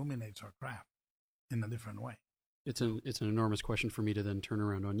it illuminates our craft in a different way. It's an enormous question for me to then turn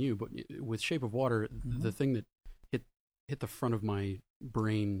around on you. But with Shape of Water, the thing that hit the front of my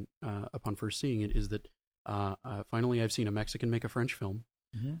brain upon first seeing it is that finally I've seen a Mexican make a French film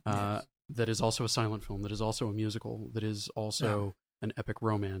Yes. that is also a silent film, that is also a musical, that is also an epic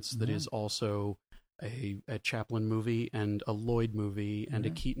romance, that is also a Chaplin movie and a Lloyd movie and a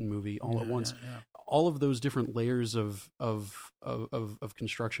Keaton movie all at once. All of those different layers of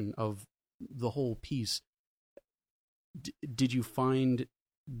construction of the whole piece. Did you find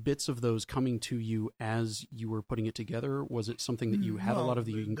bits of those coming to you as you were putting it together? Was it something that you had a lot of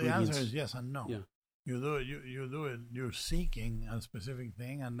the ingredients? The answer is yes and no. Yeah. You do it. You do it. You're seeking a specific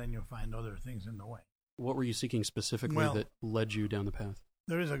thing, and then you find other things in the way. What were you seeking specifically that led you down the path?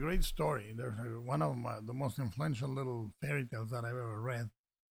 There is a great story. There's one of the most influential little fairy tales that I've ever read.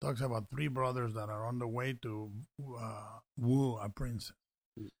 Talks about three brothers that are on the way to woo a princess,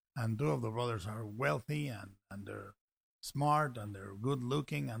 and two of the brothers are wealthy and they're smart and they're good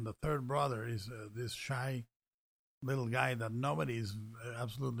looking, and the third brother is this shy little guy that nobody is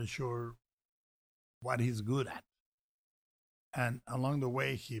absolutely sure what he's good at. And along the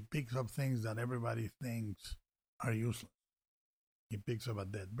way, he picks up things that everybody thinks are useless. He picks up a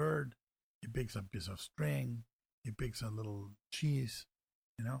dead bird. He picks up a piece of string. He picks a little cheese,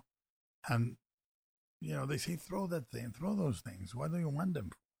 And, they say, throw that thing, throw those things. What do you want them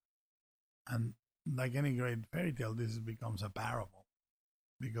for? And like any great fairy tale, this becomes a parable.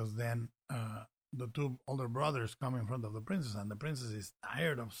 Because then the two older brothers come in front of the princess, and the princess is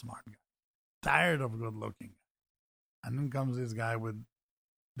tired of smart guys, tired of good-looking guys. And then comes this guy with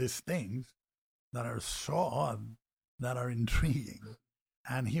these things that are so odd, that are intriguing.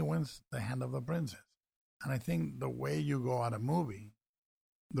 And he wins the hand of the princess. And I think the way you go at a movie,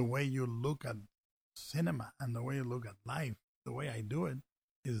 the way you look at cinema, and the way you look at life, the way I do it,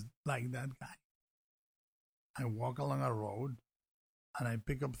 is like that guy. I walk along a road, and I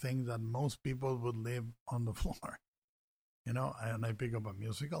pick up things that most people would leave on the floor. And I pick up a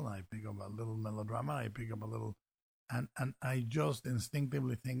musical, and I pick up a little melodrama, I pick up a little... And I just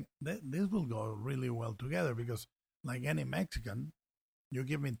instinctively think this will go really well together because, like any Mexican, you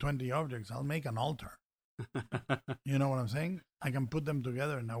give me 20 objects, I'll make an altar. You know what I'm saying? I can put them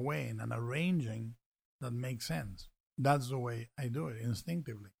together in a way, in an arranging that makes sense. That's the way I do it,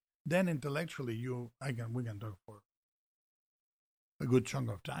 instinctively. Then intellectually, we can talk for a good chunk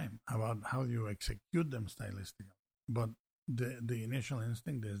of time about how you execute them stylistically. But the initial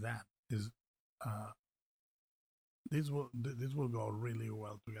instinct is this will go really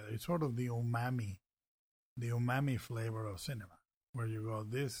well together. It's sort of the umami flavor of cinema, where you go,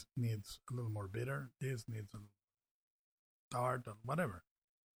 this needs a little more bitter, this needs a little tart, or whatever.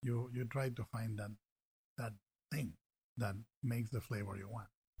 You try to find that thing that makes the flavor you want.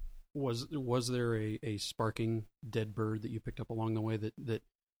 Was there a sparking dead bird that you picked up along the way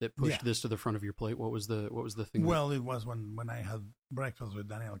that pushed this to the front of your plate? What was the thing? Well, it was when I had breakfast with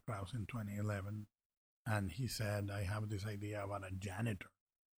Daniel Krauss in 2011. And he said, I have this idea about a janitor.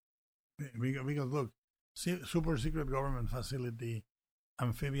 Because look, super secret government facility,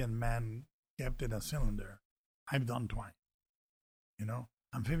 Amphibian Man, Captain a Cylinder, I've done twice.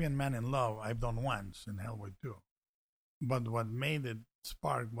 Amphibian Man in Love, I've done once in Hellboy 2. But what made it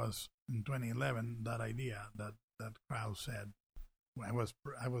spark was in 2011, that idea that Krauss said. I was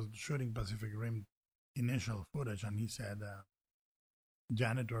shooting Pacific Rim initial footage, and he said,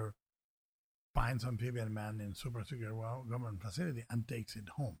 janitor finds Amphibian Man in super secret government facility and takes it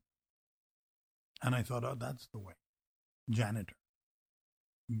home. And I thought, that's the way. Janitor.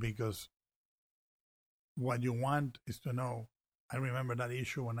 Because what you want is to know, I remember that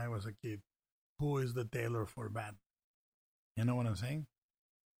issue when I was a kid, who is the tailor for Batman? You know what I'm saying?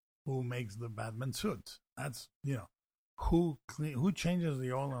 Who makes the Batman suits? That's, who changes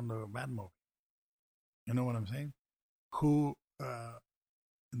the oil on the Batmobile? You know what I'm saying? Who,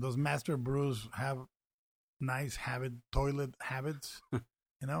 does Master Bruce have nice toilet habits?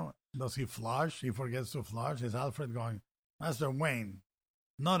 Does he flush? He forgets to flush. Is Alfred going, Master Wayne,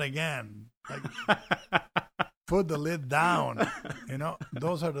 not again? Like, put the lid down.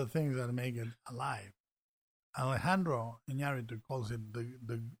 Those are the things that make it alive. Alejandro Iñárritu calls it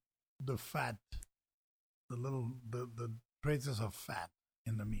the fat the traces of fat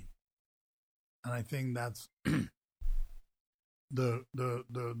in the meat, and I think that's the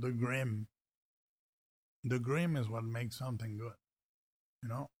grim. The grim is what makes something good.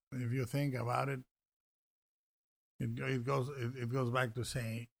 If you think about it, it goes back to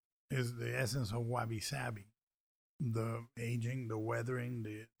saying is the essence of wabi sabi, the aging, the weathering,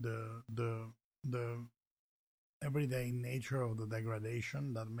 the everyday nature of the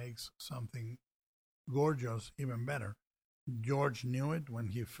degradation that makes something gorgeous even better. George knew it when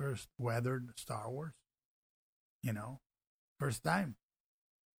he first weathered Star Wars. First time.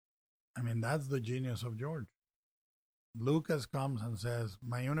 I mean, that's the genius of George. Lucas comes and says,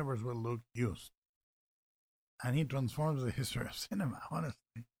 my universe will look used. And he transforms the history of cinema,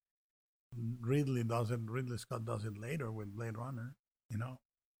 honestly. Ridley Scott does it later with Blade Runner, in a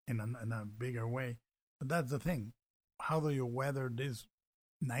bigger way. But that's the thing. How do you weather this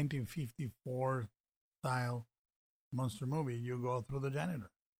 1954 style monster movie? You go through the janitor.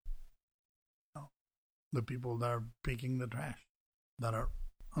 The people that are picking the trash, that are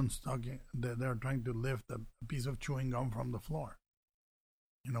unstocking, they're trying to lift a piece of chewing gum from the floor.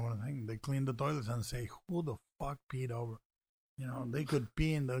 You know what I'm saying? They clean the toilets and say, who the fuck peed over? They could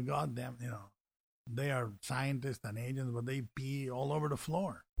pee in the goddamn, they are scientists and agents, but they pee all over the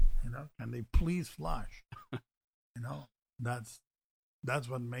floor. Can they please flush? That's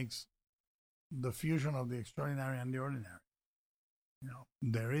what makes the fusion of the extraordinary and the ordinary.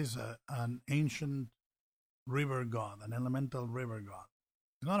 There is an ancient river god, an elemental river god.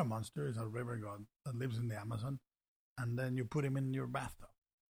 It's not a monster, it's a river god that lives in the Amazon, and then you put him in your bathtub.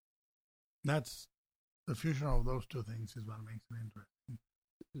 That's the fusion of those two things is what makes it interesting.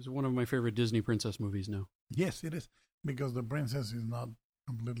 It's one of my favorite Disney princess movies now. Yes, it is, because the princess is not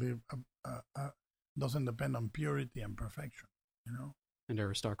completely, doesn't depend on purity and perfection, And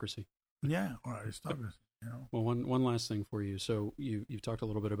aristocracy. Yeah, or aristocracy, Well, one last thing for you. So you've talked a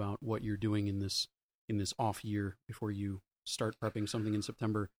little bit about what you're doing in this off year before you start prepping something in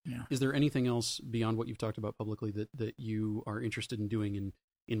September. Yeah. Is there anything else beyond what you've talked about publicly that you are interested in doing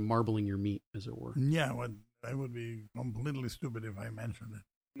in marbling your meat, as it were? Yeah, I would be completely stupid if I mentioned it.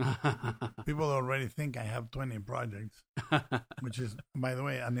 People already think I have 20 projects, which is, by the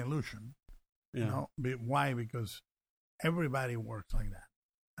way, an illusion. Yeah. Why? Because everybody works like that.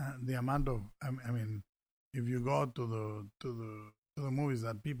 The amount of, I mean, if you go to the movies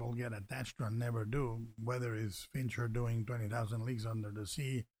that people get attached to and never do, whether it's Fincher doing 20,000 Leagues Under the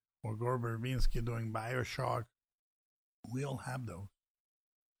Sea or Gore Verbinski doing BioShock, we all have those.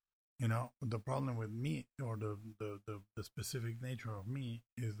 The problem with me, or the specific nature of me,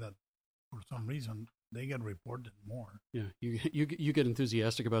 is that for some reason they get reported more. Yeah, you get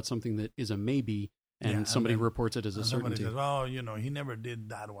enthusiastic about something that is a maybe, and somebody reports it as a certainty. Somebody says, "Oh, he never did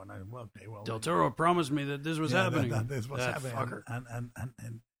that one." Well, Del Toro promised me that this was happening. That this was happening, fucker.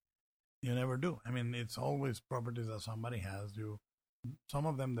 And you never do. I mean, it's always properties that somebody has. Some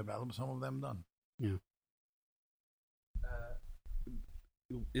of them develop, some of them don't. Yeah.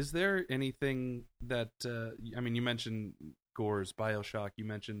 Is there anything that you mentioned Gore's BioShock, you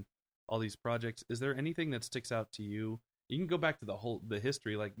mentioned all these projects. Is there anything that sticks out to you? You can go back to the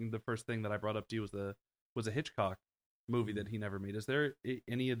history. Like the first thing that I brought up to you was a Hitchcock movie that he never made. Is there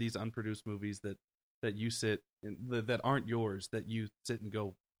any of these unproduced movies that you sit in, that aren't yours, that you sit and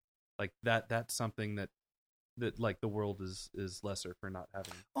go like that's something that like the world is lesser for not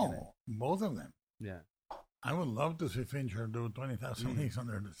having? Oh, both of them. Yeah. I would love to see Fincher do 20,000 Leagues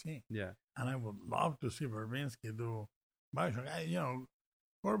Under the Sea. Yeah. And I would love to see Verbinski do BioShock.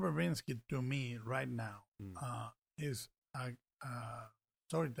 Gore Verbinski, to me, right now, is a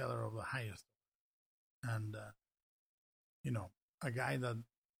storyteller of the highest. And, a guy that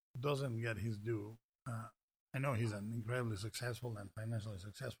doesn't get his due. I know he's an incredibly successful and financially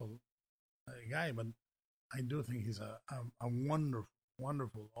successful guy, but I do think he's a wonderful,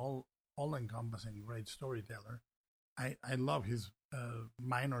 wonderful, all-encompassing great storyteller. I love his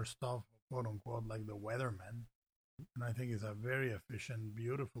minor stuff, quote unquote, like The Weatherman, and I think it's a very efficient,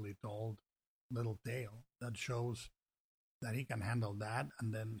 beautifully told little tale that shows that he can handle that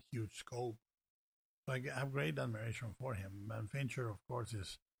and then huge scope. So I have great admiration for him. And Fincher, of course,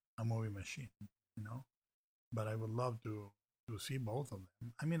 is a movie machine, But I would love to see both of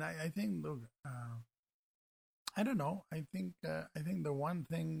them. I mean, I think, look, I don't know. I think the one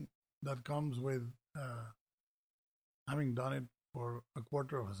thing that comes with having done it for a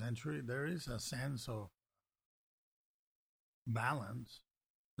quarter of a century, there is a sense of balance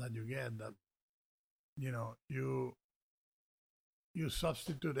that you get, that you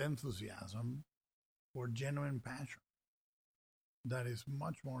substitute enthusiasm for genuine passion that is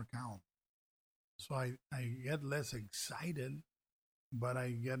much more calm. So I get less excited, but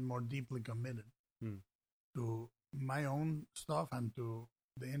I get more deeply committed to my own stuff and to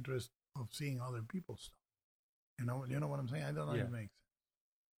the interest of seeing other people's stuff. You know what I'm saying? I don't know if it makes sense.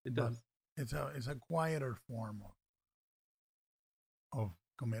 It does. But it's a quieter form of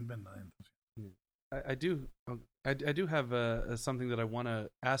commitment and enthusiasm. I do have something that I want to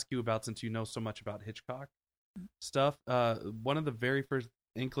ask you about, since you know so much about Hitchcock stuff. One of the very first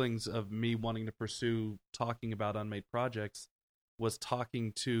inklings of me wanting to pursue talking about unmade projects was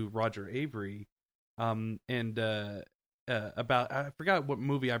talking to Roger Avery, and about, I forgot what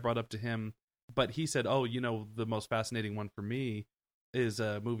movie I brought up to him, but he said, "Oh, the most fascinating one for me is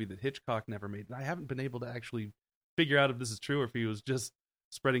a movie that Hitchcock never made." And I haven't been able to actually figure out if this is true or if he was just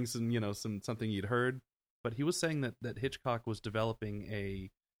spreading something he'd heard. But he was saying that Hitchcock was developing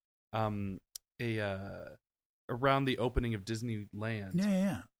around the opening of Disneyland.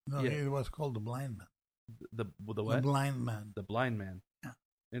 Yeah. No, it was called The Blind Man. The what? The Blind Man. The Blind Man. Yeah.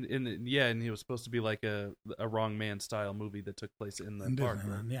 And he was supposed to be like a Wrong Man style movie that took place in the park.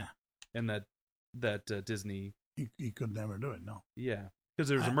 Disneyland, yeah. And that Disney. He could never do it. No. Yeah, because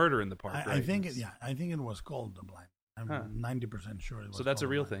there was a murder in the park. I think it. Yeah, I think it was called The Blind. I'm 90% sure it was. So that's a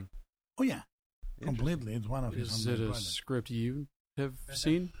real thing. Oh yeah, completely. It's one of his. Is it a script you have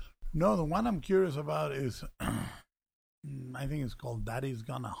seen? No, the one I'm curious about is, I think it's called Daddy's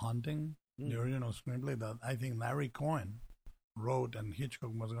Gone Hunting, the original screenplay that I think Larry Cohen wrote and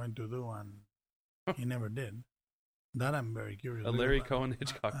Hitchcock was going to do, and he never did. That I'm very curious. Larry Cohen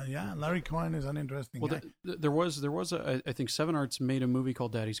Hitchcock. Yeah, Larry Cohen is an interesting guy. There was I think 7Arts made a movie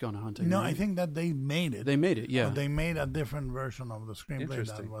called Daddy's Gone Hunting. No, right? I think that they made it. They made it, yeah. But they made a different version of the screenplay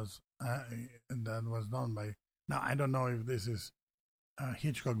that was done by. Now I don't know if this is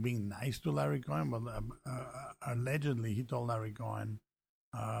Hitchcock being nice to Larry Cohen, but allegedly he told Larry Cohen,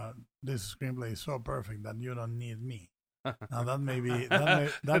 "This screenplay is so perfect that you don't need me." Now that may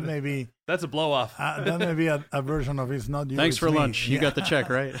be that's a blow off. That may be a version of it's not you. Thanks it's for me. lunch. You got the check,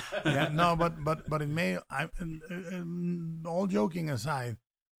 right? Yeah, no, but it may. All joking aside,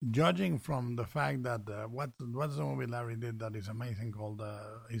 judging from the fact that what's the movie Larry did that is amazing called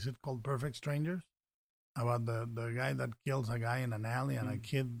is it called Perfect Strangers, about the guy that kills a guy in an alley and a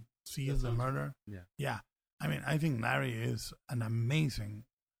kid sees the murder. Yeah. I mean, I think Larry is an amazing.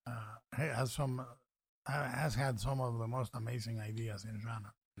 Has had some of the most amazing ideas in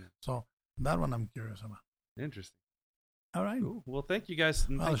genre. Yeah. So that one I'm curious about. Interesting. All right. Cool. Well, thank you guys.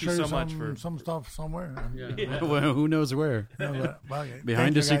 Thank you so much for some stuff somewhere. Well, who knows where? Okay.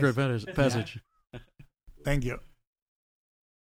 Behind a secret passage. Thank you.